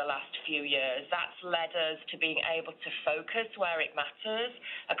over the last few years. That's led us to being able to focus where it matters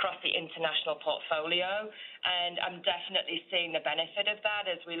across the international portfolio, and I'm definitely seeing the benefit of that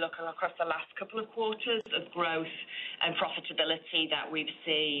as we look across the last couple of quarters of growth and profitability that we've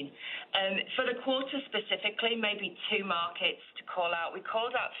seen. For the quarter specifically, maybe two markets to call out. We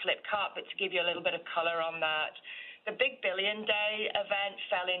called out Flipkart, but to give you a little bit of color on that, the Big Billion Day event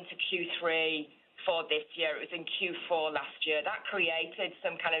fell into Q3 for this year. It was in Q4 last year. That created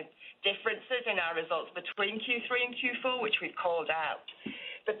some kind of differences in our results between Q3 and Q4, which we've called out.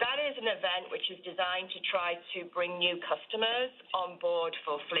 But that is an event which is designed to try to bring new customers on board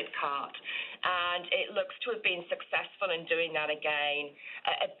for Flipkart, and it looks to have been successful in doing that again.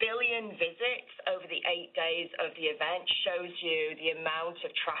 1 billion visits over the 8 days of the event shows you the amount of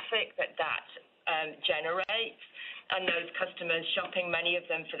traffic that generates, and those customers shopping, many of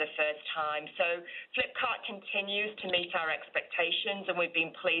them for the first time. So Flipkart continues to meet our expectations, and we've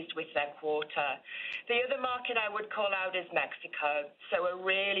been pleased with their quarter. The other market I would call out is Mexico. So a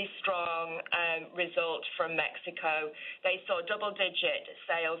really strong result from Mexico. They saw double-digit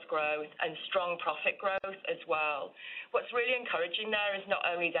sales growth and strong profit growth as well. What's really encouraging there is not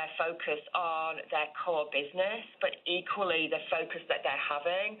only their focus on their core business, but equally the focus that they're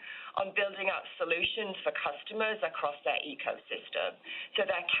having on building up solutions for customers across their ecosystem. So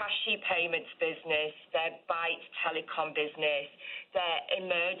their cash payments business, their Byte telecom business, their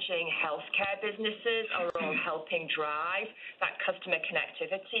emerging healthcare businesses are all helping drive that customer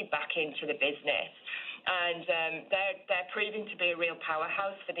connectivity back into the business. And they're proving to be a real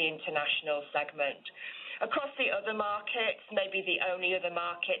powerhouse for the international segment. Across the other markets, maybe the only other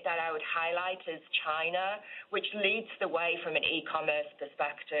market that I would highlight is China, which leads the way from an e-commerce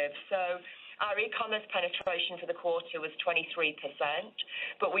perspective. So our e-commerce penetration for the quarter was 23%,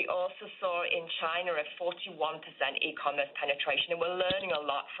 but we also saw in China a 41% e-commerce penetration, and we're learning a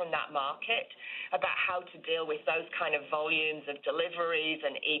lot from that market about how to deal with those kind of volumes of deliveries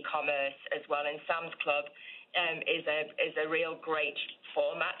and e-commerce as well. And Sam's Club is a real great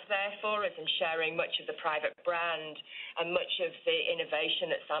format there for us, and sharing much of the private brand and much of the innovation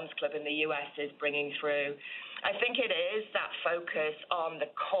that Sam's Club in the US is bringing through. I think it is that focus on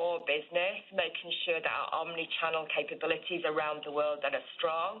the core business, making sure that our omni-channel capabilities around the world that are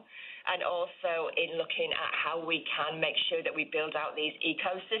strong, and also in looking at how we can make sure that we build out these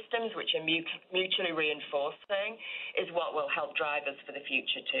ecosystems which are mutually reinforcing is what will help drive us for the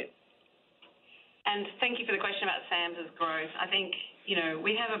future too. And thank you for the question about Sam's growth. I think,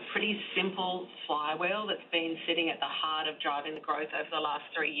 we have a pretty simple flywheel that's been sitting at the heart of driving the growth over the last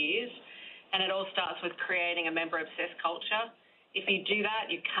 3 years. and it all starts with creating a member-obsessed culture. If you do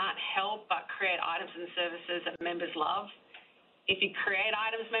that, you can't help but create items and services that members love. If you create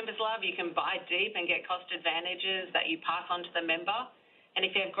items members love, you can buy deep and get cost advantages that you pass on to the member. And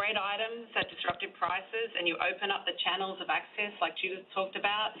if you have great items at disruptive prices and you open up the channels of access like Judith talked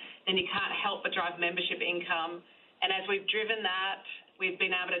about, then you can't help but drive membership income. And as we've driven that, we've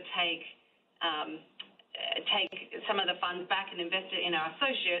been able to take some of the funds back and invest it in our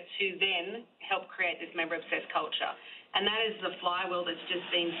associates who then help create this member-obsessed culture. And that is the flywheel that's just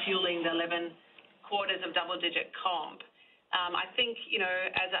been fueling the 11 quarters of double-digit comp. I think,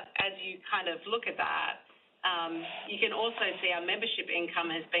 as you kind of look at that, you can also see our membership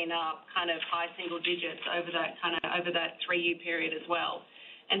income has been up kind of high single digits over that 3-year period as well.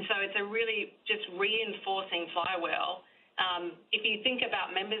 And so it's a really just reinforcing flywheel. If you think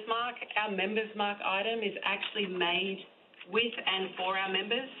about Members Mark, our Members Mark item is actually made with and for our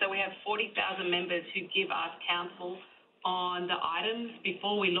members. So we have 40,000 members who give us counsel on the items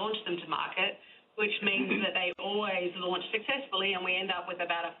before we launch them to market, which means that they always launch successfully, and we end up with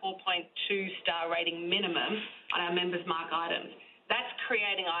about a 4.2-star rating minimum on our Members Mark items. That's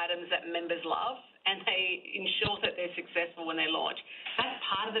creating items that members love, and they ensure that they're successful when they launch. That's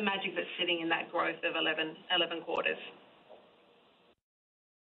part of the magic that's sitting in that growth of 11 quarters.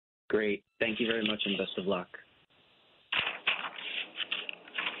 Great. Thank you very much, and best of luck.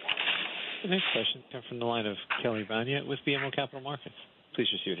 The next question comes from the line of Kelly Bania with BMO Capital Markets. Please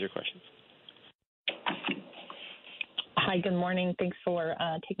proceed with your questions. Hi, good morning. Thanks for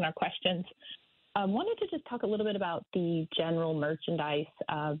taking our questions. I wanted to just talk a little bit about the general merchandise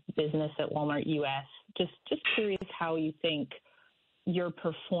business at Walmart U.S. Just curious how you think you're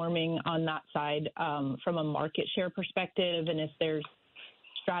performing on that side from a market share perspective, and if there's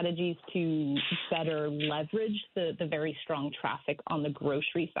strategies to better leverage the very strong traffic on the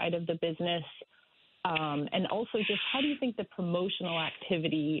grocery side of the business. And also just how do you think the promotional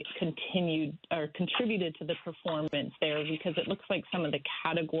activity contributed to the performance there? Because it looks like some of the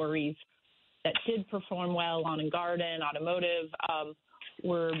categories that did perform well, lawn and garden, automotive,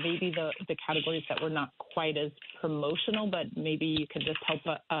 were maybe the categories that were not quite as promotional, but maybe you could just help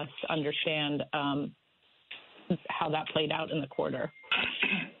us understand how that played out in the quarter.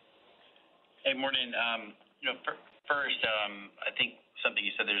 Hey, morning. First, I think something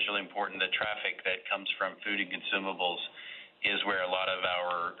you said there is really important. The traffic that comes from food and consumables is where a lot of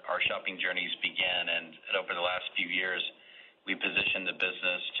our shopping journeys begin. And over the last few years, we positioned the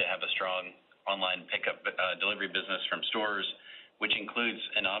business to have a strong online pickup delivery business from stores, which includes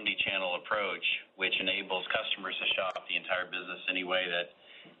an omni-channel approach, which enables customers to shop the entire business any way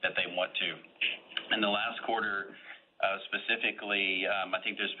that they want to. In the last quarter, specifically, I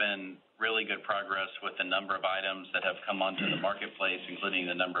think there's been really good progress with the number of items that have come onto the marketplace, including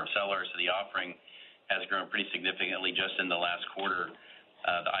the number of sellers. The offering has grown pretty significantly just in the last quarter.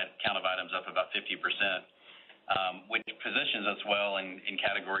 The count of items up about 50%, which positions us well in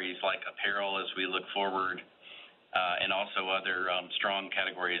categories like apparel as we look forward, and also other strong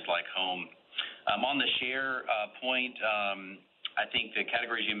categories like home. On the share point, I think the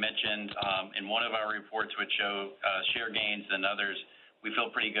categories you mentioned in one of our reports would show share gains than others. We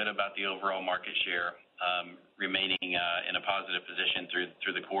feel pretty good about the overall market share remaining in a positive position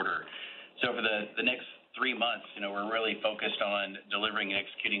through the quarter. So for the next 3 months, we're really focused on delivering and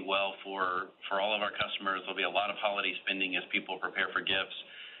executing well for all of our customers. There'll be a lot of holiday spending as people prepare for gifts.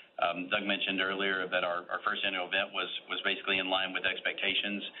 Doug mentioned earlier that our first annual event was basically in line with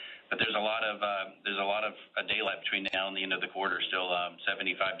expectations, but there's a lot of daylight between now and the end of the quarter. Still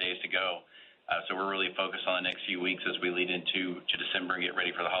 75 days to go, so we're really focused on the next few weeks as we lead into December and get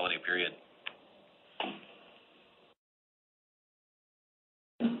ready for the holiday period.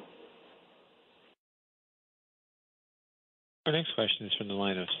 Our next question is from the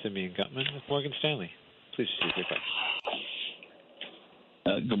line of Simeon Gutman with Morgan Stanley. Please proceed with your question.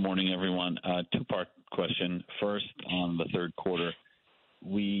 Good morning, everyone. Two-part question. First, on the third quarter,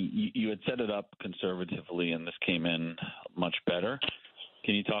 you had set it up conservatively, and this came in much better.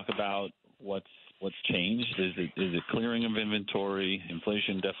 Can you talk about what's changed? Is it clearing of inventory?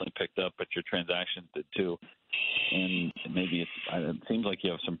 Inflation definitely picked up, but your transactions did too. And maybe it seems like you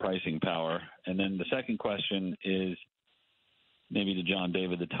have some pricing power. And then the second question is maybe to John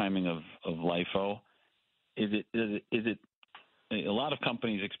David, the timing of LIFO. Is it a lot of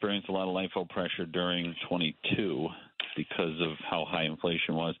companies experienced a lot of LIFO pressure during 22 because of how high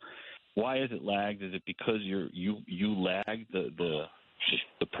inflation was. Why is it lagged? Is it because you lagged the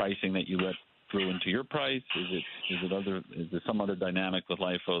pricing that you let through into your price? Is there some other dynamic with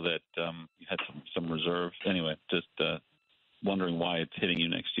LIFO that you had some reserves? Anyway, just wondering why it's hitting you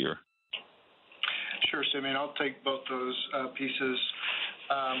next year. Sure, Simeon. I'll take both those pieces.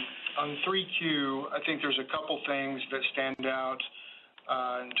 On 3Q, I think there's a couple things that stand out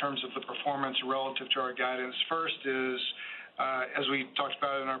in terms of the performance relative to our guidance. First is, as we talked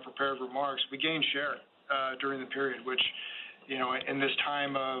about in our prepared remarks, we gained share during the period, which, in this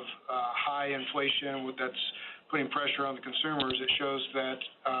time of high inflation that's putting pressure on the consumers, it shows that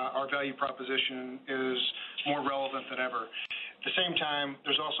our value proposition is more relevant than ever. At the same time,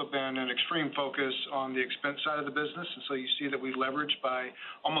 there's also been an extreme focus on the expense side of the business, and so you see that we've leveraged by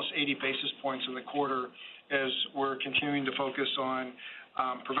almost 80 basis points in the quarter as we're continuing to focus on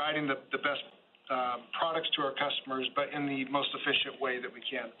providing the best products to our customers, but in the most efficient way that we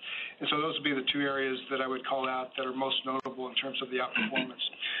can. And so those would be the two areas that I would call out that are most notable in terms of the outperformance.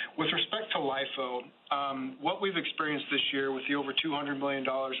 With respect to LIFO, what we've experienced this year with the over $200 million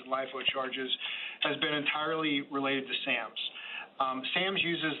in LIFO charges has been entirely related to Sam's. Sam's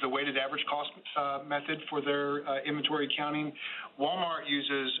uses the weighted average cost method for their inventory accounting. Walmart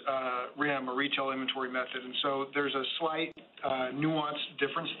uses RIM, a retail inventory method, and so there's a slight nuanced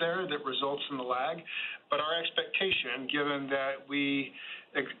difference there that results in the lag. But our expectation, given that we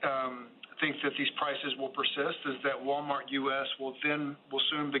think that these prices will persist, is that Walmart U.S. will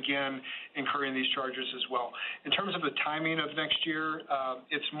soon begin incurring these charges as well. In terms of the timing of next year,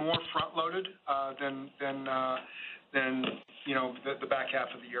 it's more front-loaded than the back half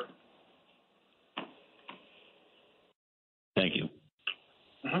of the year. Thank you.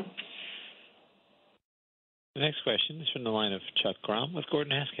 Mm-hmm. The next question is from the line of Chuck Grom with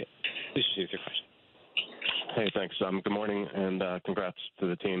Gordon Haskett. Please proceed with your question. Hey, thanks. Good morning, and congrats to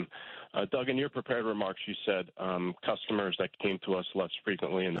the team. Doug, in your prepared remarks, you said customers that came to us less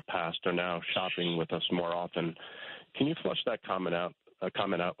frequently in the past are now shopping with us more often. Can you flesh that comment out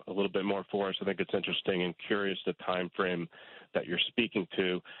a little bit more for us? I think it's interesting and curious the time frame that you're speaking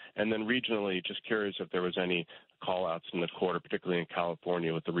to. And then regionally, just curious if there was any call-outs in the quarter, particularly in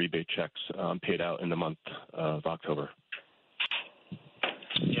California with the rebate checks paid out in the month of October.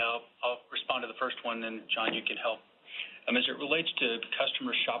 Yeah, I'll respond to the first one, and John, you can help. As it relates to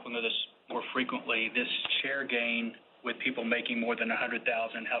customers shopping with us more frequently, this share gain with people making more than $100,000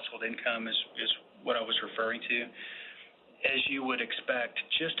 household income is what I was referring to. As you would expect,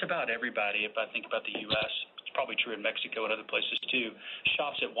 just about everybody, if I think about the U.S., it's probably true in Mexico and other places too,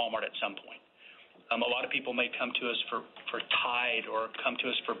 shops at Walmart at some point. A lot of people may come to us for Tide or come to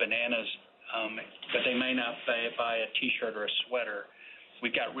us for bananas, but they may not buy a T-shirt or a sweater.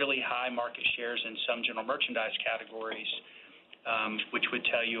 We've got really high market shares in some general merchandise categories, which would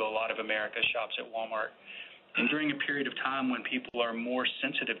tell you a lot of America shops at Walmart. And during a period of time when people are more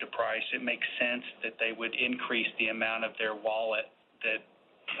sensitive to price, it makes sense that they would increase the amount of their wallet that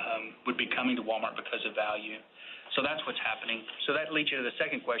would be coming to Walmart because of value. So that's what's happening. So that leads you to the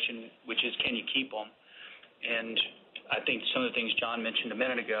second question, which is, can you keep them? And I think some of the things John mentioned a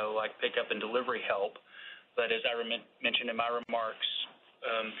minute ago, like pickup and delivery, help. But as I mentioned in my remarks,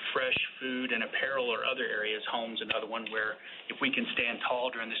 fresh food and apparel or other areas, home's another one where if we can stand tall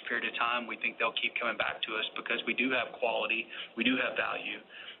during this period of time, we think they'll keep coming back to us because we do have quality, we do have value,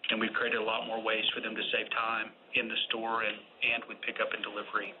 and we've created a lot more ways for them to save time in the store and with pickup and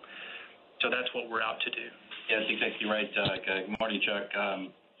delivery. So that's what we're out to do. Yeah, that's exactly right, Doug. Good morning, Chuck.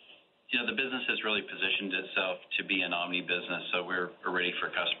 The business has really positioned itself to be an omni business, so we're ready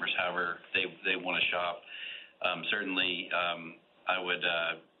for customers however they want to shop. Certainly, I would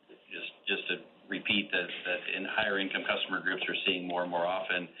just to repeat that in higher income customer groups we're seeing more and more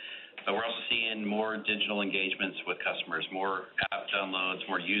often, but we're also seeing more digital engagements with customers, more app downloads,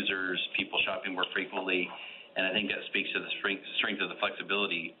 more users, people shopping more frequently, and I think that speaks to the strength of the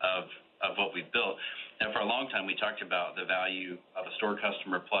flexibility of what we've built. Now, for a long time we talked about the value of a store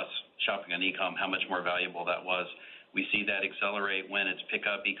customer plus shopping on e-com, how much more valuable that was. We see that accelerate when it's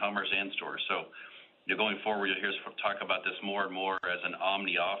pickup, e-commerce, and stores. So going forward, you'll hear us talk about this more and more as an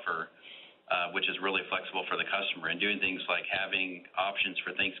omni offer, which is really flexible for the customer. And doing things like having options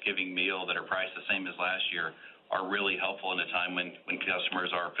for Thanksgiving meal that are priced the same as last year are really helpful in a time when customers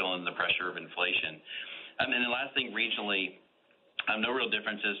are feeling the pressure of inflation. And then the last thing, regionally, no real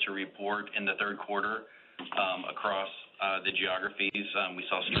differences to report in the third quarter across the geographies. We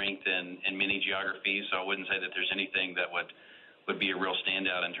saw strength in many geographies, so I wouldn't say that there's anything that would be a real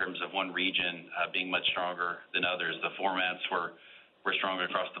standout in terms of one region being much stronger than others. The formats were strong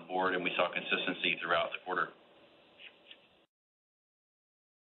across the board, and we saw consistency throughout the quarter.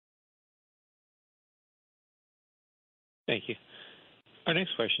 Thank you. Our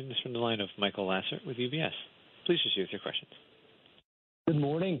next question is from the line of Michael Lasser with UBS. Please proceed with your questions. Good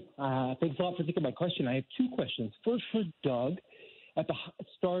morning. Thanks a lot for taking my question. I have two questions. First for Doug. At the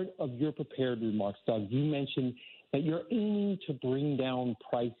start of your prepared remarks, Doug, you mentioned that you're aiming to bring down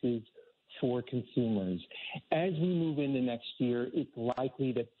prices for consumers. As we move into next year, it's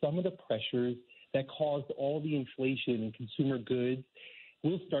likely that some of the pressures that caused all the inflation in consumer goods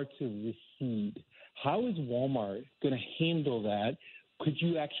will start to recede. How is Walmart going to handle that? Could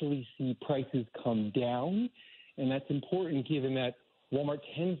you actually see prices come down? And that's important given that Walmart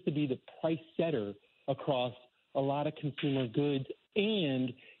tends to be the price setter across a lot of consumer goods,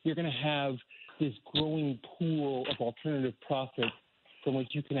 and you're going to have this growing pool of alternative profits from which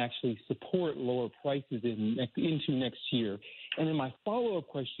you can actually support lower prices into next year. And then my follow-up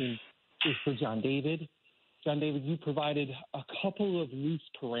question is for John David. John David, you provided a couple of loose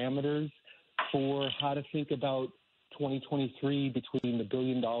parameters for how to think about 2023 between the $1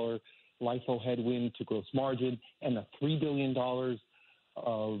 billion LIFO headwind to gross margin and the $3 billion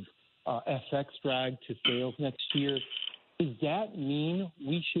of FX drag to sales next year. Does that mean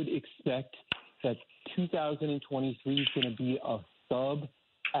we should expect that 2023 is going to be a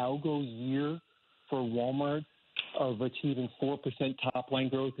sub-algo year for Walmart of achieving 4% top-line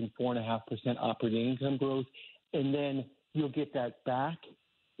growth and 4.5% operating income growth, and then you'll get that back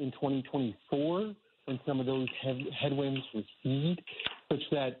in 2024 when some of those headwinds recede, such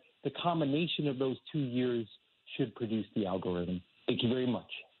that the combination of those 2 years should produce the algorithm? Thank you very much.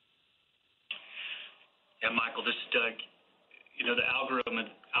 Yeah, Michael, this is Doug. You know, the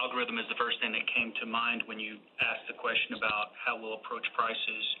algorithm is the first thing that came to mind when you asked the question about how we'll approach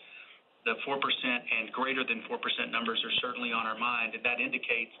prices. The 4% and greater than 4% numbers are certainly on our mind, and that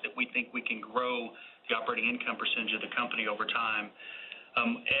indicates that we think we can grow the operating income percentage of the company over time.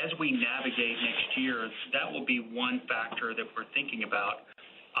 As we navigate next year, that will be one factor that we're thinking about.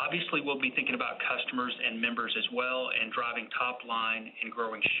 Obviously, we'll be thinking about customers and members as well and driving top line and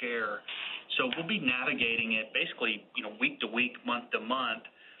growing share. So we'll be navigating it basically, week to week, month to month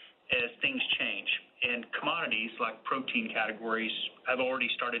as things change. And commodities like protein categories have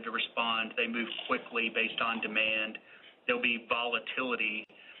already started to respond. They move quickly based on demand. There'll be volatility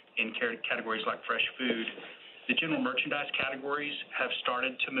in categories like fresh food. The general merchandise categories have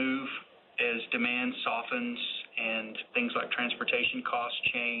started to move as demand softens and things like transportation costs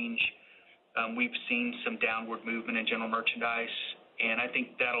change. We've seen some downward movement in general merchandise, and I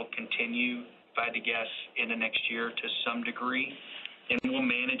think that'll continue, if I had to guess, in the next year to some degree. And we'll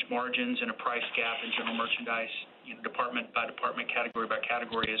manage margins and a price gap in general merchandise, department by department, category by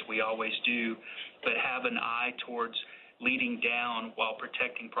category, as we always do, but have an eye towards leading down while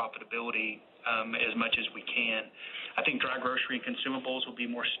protecting profitability as much as we can. I think dry grocery and consumables will be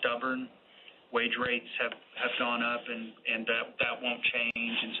more stubborn. Wage rates have gone up, and that won't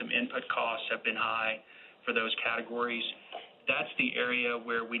change, and some input costs have been high for those categories. That's the area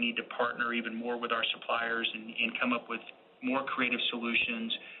where we need to partner even more with our suppliers and come up with more creative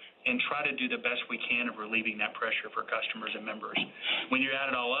solutions and try to do the best we can of relieving that pressure for customers and members. When you add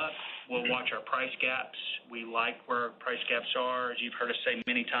it all up, we'll watch our price gaps. We like where our price gaps are. As you've heard us say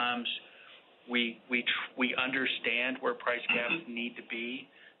many times, we understand where price gaps need to be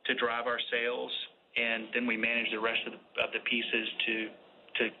to drive our sales, and then we manage the rest of the pieces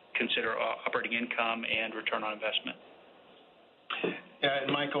to consider operating income and return on investment. Yeah,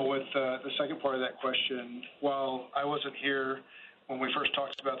 and Michael, with the second part of that question, while I wasn't here when we first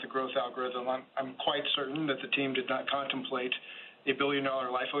talked about the growth algorithm, I'm quite certain that the team did not contemplate a $1 billion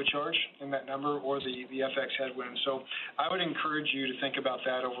LIFO charge in that number or the FX headwind. So I would encourage you to think about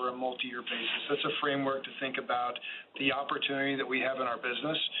that over a multi-year basis. That's a framework to think about the opportunity that we have in our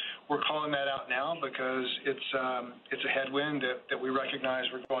business. We're calling that out now because it's a headwind that we recognize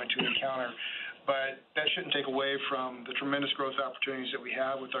we're going to encounter. But that shouldn't take away from the tremendous growth opportunities that we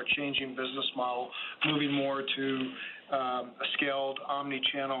have with our changing business model, moving more to a scaled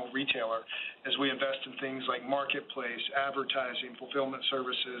omni-channel retailer as we invest in things like marketplace, advertising, fulfillment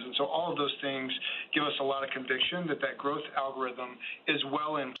services. And so all of those things give us a lot of conviction that growth algorithm is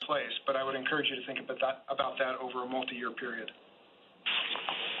well in place. But I would encourage you to think about that over a multi-year period.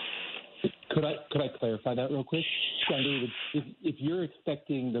 Could I clarify that real quick? John David, if you're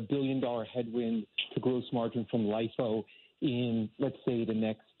expecting the $1 billion headwind to gross margin from LIFO in, let's say, the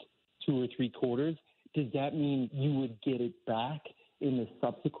next 2 or 3 quarters, does that mean you would get it back in the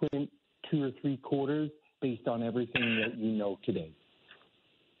subsequent 2 or 3 quarters based on everything that you know today?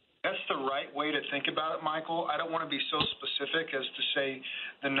 That's the right way to think about it, Michael. I don't want to be so specific as to say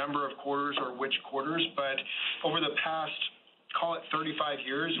the number of quarters or which quarters, but over the past, call it 35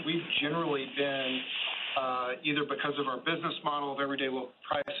 years, we've generally been, either because of our business model of everyday low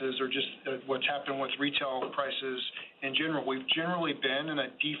prices or just what's happened with retail prices in general, we've generally been in a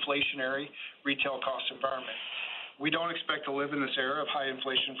deflationary retail cost environment. We don't expect to live in this era of high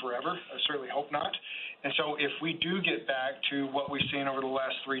inflation forever. I certainly hope not. And so if we do get back to what we've seen over the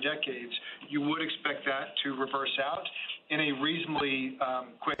last 3 decades, you would expect that to reverse out in a reasonably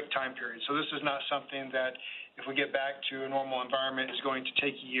quick time period. So this is not something that, if we get back to a normal environment, is going to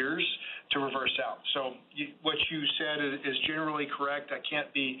take years to reverse out. So what you said is generally correct. I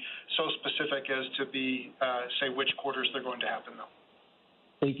can't be so specific as to say which quarters they're going to happen, though.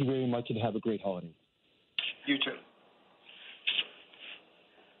 Thank you very much, and have a great holiday. You too.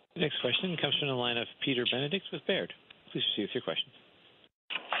 The next question comes from the line of Peter Benedict with Baird. Please proceed with your question.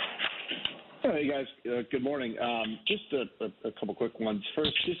 Hey, guys. Good morning. Just a couple quick ones.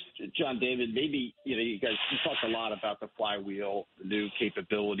 First, just John David, maybe you guys talked a lot about the flywheel, the new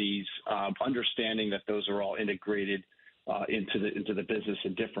capabilities, understanding that those are all integrated into the business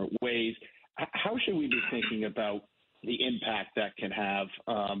in different ways. How should we be thinking about the impact that can have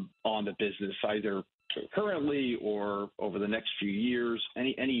on the business, either currently or over the next few years?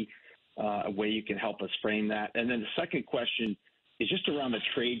 Any way you can help us frame that? And then the second question is just around the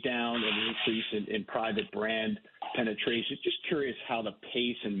trade down and the increase in private brand penetration. Just curious how the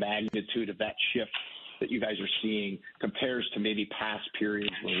pace and magnitude of that shift that you guys are seeing compares to maybe past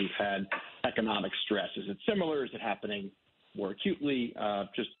periods where we've had economic stress. Is it similar? Is it happening more acutely?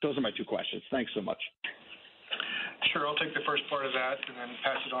 Just those are my two questions. Thanks so much. Sure. I'll take the first part of that and then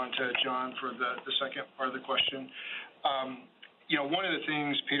pass it on to John for the second part of the question. One of the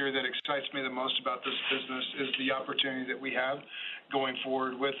things, Peter, that excites me the most about this business is the opportunity that we have going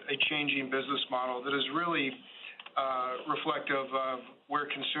forward with a changing business model that is really reflective of where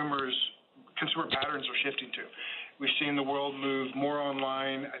consumer patterns are shifting to. We've seen the world move more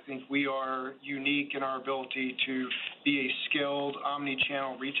online. I think we are unique in our ability to be a skilled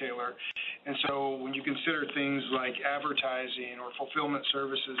omni-channel retailer. And so when you consider things like advertising or fulfillment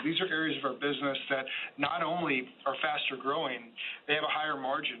services, these are areas of our business that not only are faster growing, they have a higher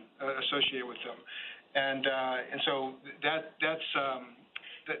margin associated with them. And so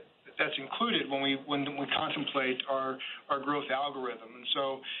that's included when we contemplate our growth algorithm. And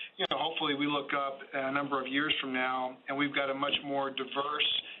so, hopefully we look up a number of years from now and we've got a much more diverse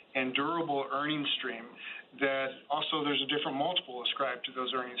and durable earnings stream that also there's a different multiple ascribed to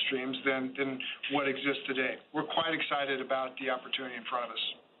those earnings streams than what exists today. We're quite excited about the opportunity in front of us.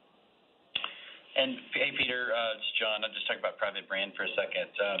 And hey, Peter, it's John. I'll just talk about private brand for a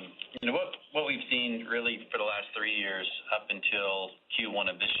second. What we've seen really for the last 3 years up until Q1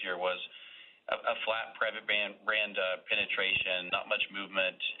 of this year was a flat private brand penetration, not much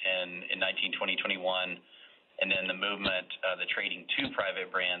movement in 19, 20, 21. And then the movement, the trading to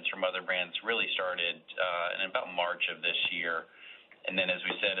private brands from other brands really started in about March of this year. And then, as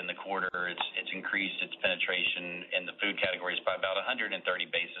we said in the quarter, it's increased its penetration in the food categories by about 130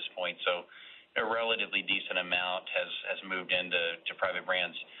 basis points. So a relatively decent amount has moved into private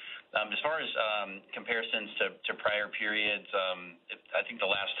brands. As far as comparisons to prior periods, I think the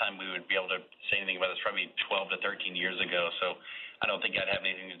last time we would be able to say anything about this probably 12 to 13 years ago. So I don't think I'd have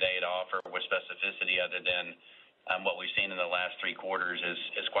anything today to offer with specificity other than what we've seen in the last 3 quarters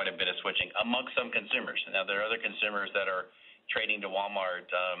is quite a bit of switching amongst some consumers. Now, there are other consumers that are trading to Walmart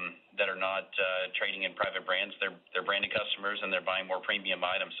that are not trading in private brands. They're branded customers, and they're buying more premium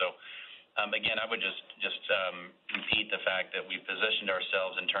items. So again, I would just repeat the fact that we've positioned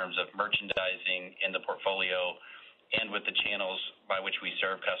ourselves in terms of merchandising in the portfolio and with the channels by which we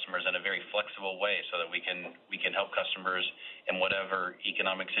serve customers in a very flexible way so that we can help customers in whatever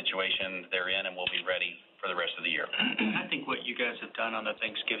economic situation they're in, and we'll be ready for the rest of the year. I think what you guys have done on the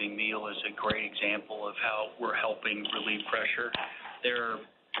Thanksgiving meal is a great example of how we're helping relieve pressure. There are,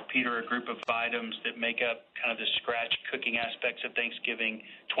 Peter, a group of items that make up kind of the scratch cooking aspects of Thanksgiving,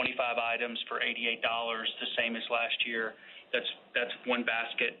 25 items for $88, the same as last year. That's one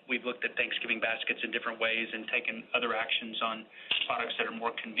basket. We've looked at Thanksgiving baskets in different ways and taken other actions on products that are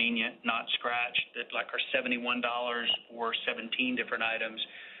more convenient, not scratch, that like are $71 for 17 different items.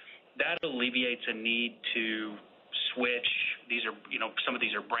 That alleviates a need to switch. These are, some of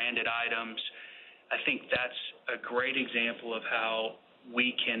these are branded items. I think that's a great example of how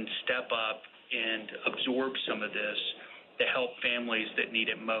we can step up and absorb some of this to help families that need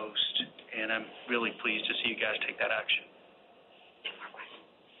it most. And I'm really pleased to see you guys take that action.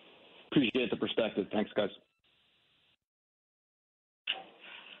 Appreciate the perspective. Thanks, guys.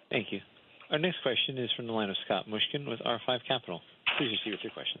 Thank you. Our next question is from the line of Scott Mushkin with R5 Capital. Please proceed with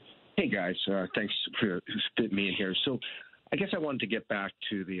your questions. Hey, guys. Thanks for fitting me in here. So I guess I wanted to get back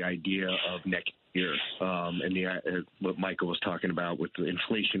to the idea of next year and what Michael was talking about with the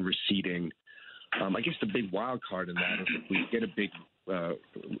inflation receding. I guess the big wild card in that is if we get a big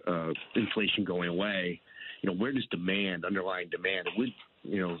inflation going away, where does underlying demand, it would,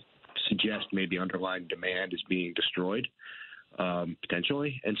 suggest maybe underlying demand is being destroyed,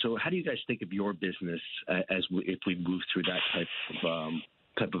 potentially. And so how do you guys think of your business if we move through that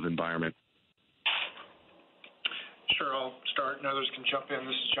type of environment? Sure, I'll start and others can jump in.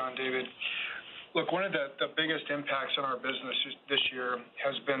 This is John David. Look, one of the biggest impacts on our business this year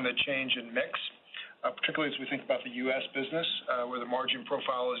has been the change in mix, particularly as we think about the U.S. business, where the margin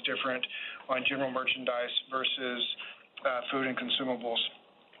profile is different on general merchandise versus food and consumables.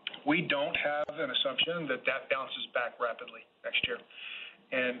 We don't have an assumption that bounces back rapidly next year.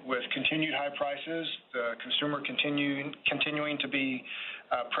 And with continued high prices, the consumer continuing to be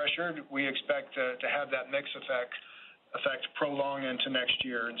pressured, we expect to have that mix effect prolong into next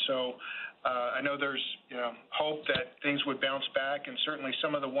year. And so I know there's hope that things would bounce back, and certainly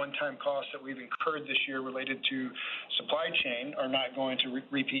some of the one-time costs that we've incurred this year related to supply chain are not going to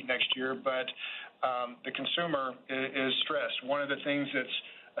repeat next year, but the consumer is stressed. One of the things that's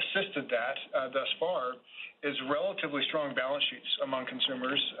assisted that thus far is relatively strong balance sheets among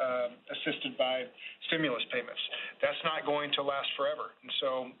consumers, assisted by stimulus payments. That's not going to last forever, and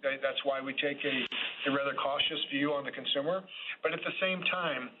so that's why we take a rather cautious view on the consumer. But at the same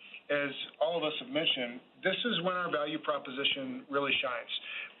time, as all of us have mentioned, this is when our value proposition really shines.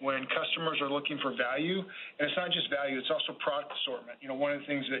 When customers are looking for value, and it's not just value, it's also product assortment. One of the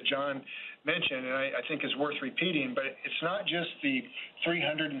things that John mentioned, and I think is worth repeating, but it's not just the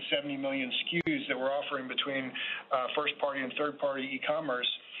 370 million SKUs that we're offering between first-party and third-party e-commerce.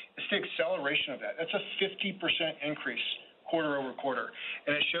 It's the acceleration of that. That's a 50% increase quarter over quarter.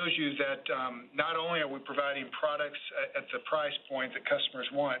 And it shows you that not only are we providing products at the price point that customers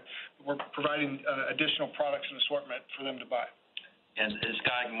want, but we're providing additional products and assortment for them to buy. And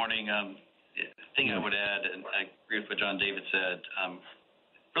Scott, good morning. The thing I would add, and I agree with what John David said,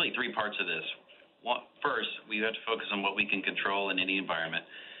 really three parts of this. First, we have to focus on what we can control in any environment,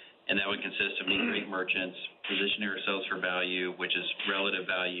 and that would consist of being great merchants, positioning ourselves for value, which is relative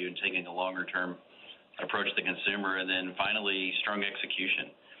value, and taking a longer-term approach to the consumer, and then finally, strong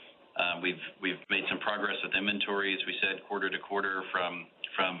execution. We've made some progress with inventory, as we said, quarter to quarter from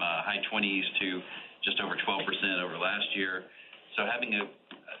high 20s to just over 12% over last year. So having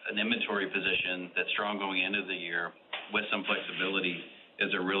an inventory position that's strong going into the year with some flexibility is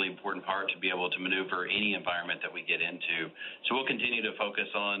a really important part to be able to maneuver any environment that we get into. So we'll continue to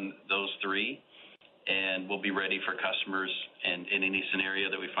focus on those three, and we'll be ready for customers in any scenario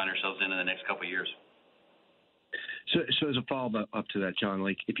that we find ourselves in the next couple of years. So as a follow-up up to that, John,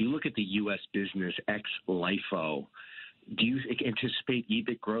 if you look at the U.S. business ex-LIFO, do you anticipate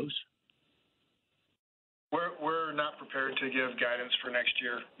EBIT grows? We're not prepared to give guidance for next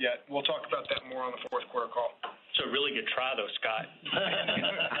year yet. We'll talk about that more on the fourth quarter call. So a really good try, though, Scott.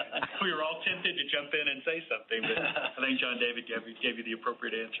 We were all tempted to jump in and say something, but I think John David gave you the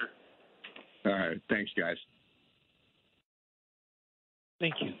appropriate answer. All right. Thanks, guys.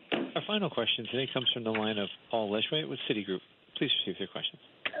 Thank you. Our final question today comes from the line of Paul Lejuez with Citigroup. Please proceed with your questions.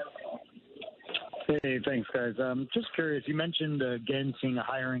 Hey, thanks, guys. Just curious, you mentioned, again, seeing a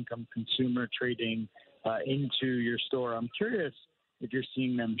higher income consumer trading into your store. I'm curious if you're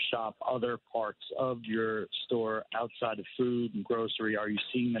seeing them shop other parts of your store outside of food and grocery. Are you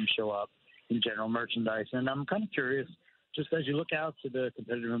seeing them show up in general merchandise? And I'm kind of curious, just as you look out to the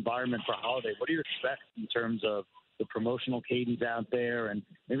competitive environment for holiday, what do you expect in terms of the promotional cadence out there? And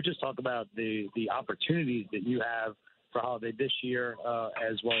maybe just talk about the opportunities that you have for holiday this year,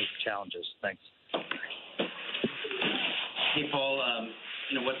 as well as the challenges. Thanks. Hey, Paul.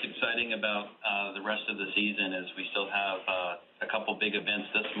 What's exciting about the rest of the season is we still have a couple big events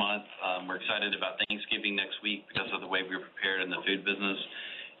this month. We're excited about Thanksgiving next week because of the way we were prepared in the food business.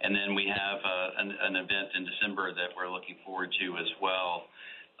 And then we have an event in December that we're looking forward to as well.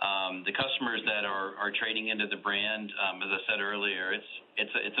 The customers that are trading into the brand, as I said earlier,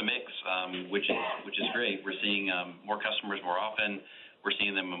 it's a mix, which is great. We're seeing more customers more often. We're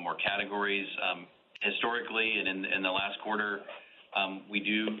seeing them in more categories. Historically, and in the last quarter, we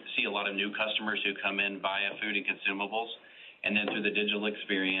do see a lot of new customers who come in via food and consumables. And then through the digital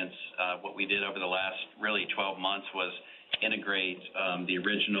experience, what we did over the last really 12 months was integrate the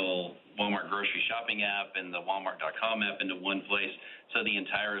original Walmart grocery shopping app and the Walmart.com app into one place. So the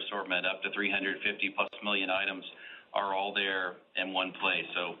entire assortment, up to 350 plus million items, are all there in one place.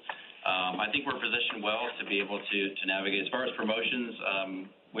 So I think we're positioned well to be able to navigate. As far as promotions,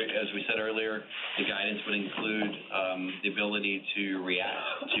 as we said earlier, the guidance would include the ability to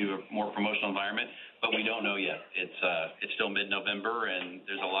react to a more promotional environment, but we don't know yet. It's still mid-November, and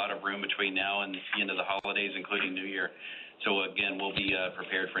there's a lot of room between now and the end of the holidays, including New Year. So again, we'll be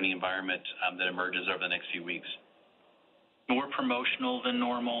prepared for any environment that emerges over the next few weeks. More promotional than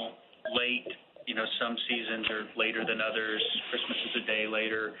normal, late. Some seasons are later than others. Christmas is a day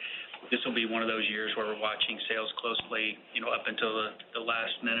later. This will be one of those years where we're watching sales closely, up until the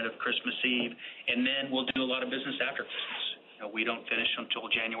last minute of Christmas Eve, and then we'll do a lot of business after Christmas. We don't finish until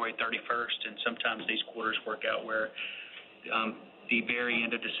January 31st, and sometimes these quarters work out where the very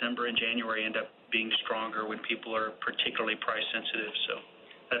end of December and January end up being stronger when people are particularly price sensitive. So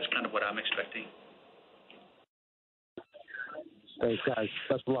that's kind of what I'm expecting. Thanks, guys.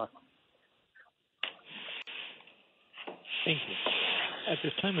 Best of luck. Thank you. At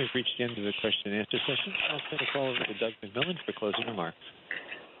this time, we've reached the end of the question and answer session. I'll turn the call over to Doug McMillon for closing remarks.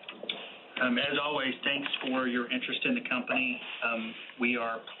 As always, thanks for your interest in the company. We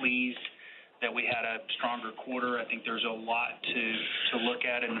are pleased that we had a stronger quarter. I think there's a lot to look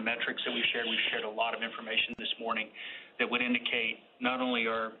at in the metrics that we've shared. We've shared a lot of information this morning that would indicate not only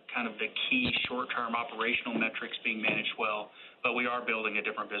are kind of the key short-term operational metrics being managed well, but we are building a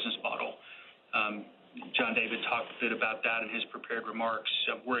different business model. John David talked a bit about that in his prepared remarks.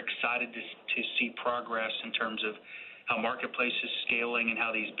 We're excited to see progress in terms of how Marketplace is scaling and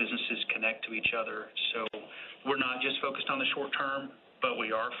how these businesses connect to each other. So we're not just focused on the short term, but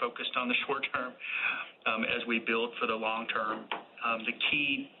we are focused on the short term as we build for the long term. The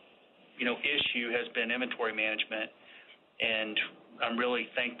key, issue has been inventory management, and I'm really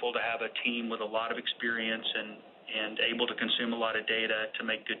thankful to have a team with a lot of experience and able to consume a lot of data to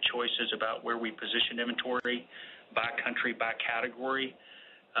make good choices about where we position inventory by country, by category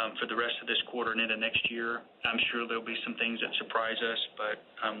for the rest of this quarter and into next year. I'm sure there'll be some things that surprise us, but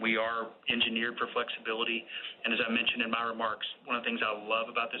we are engineered for flexibility. And as I mentioned in my remarks, one of the things I love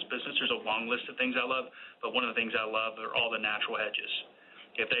about this business, there's a long list of things I love, but one of the things I love are all the natural hedges.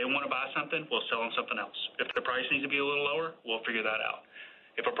 If they want to buy something, we'll sell them something else. If the price needs to be a little lower, we'll figure that out.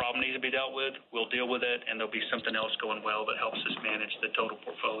 If a problem needs to be dealt with, we'll deal with it, and there'll be something else going well that helps us manage the total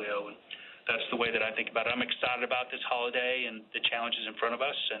portfolio. And that's the way that I think about it. I'm excited about this holiday and the challenges in front of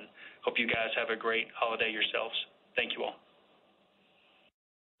us, and hope you guys have a great holiday yourselves. Thank you all.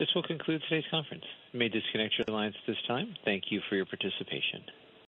 This will conclude today's conference. You may disconnect your lines at this time. Thank you for your participation.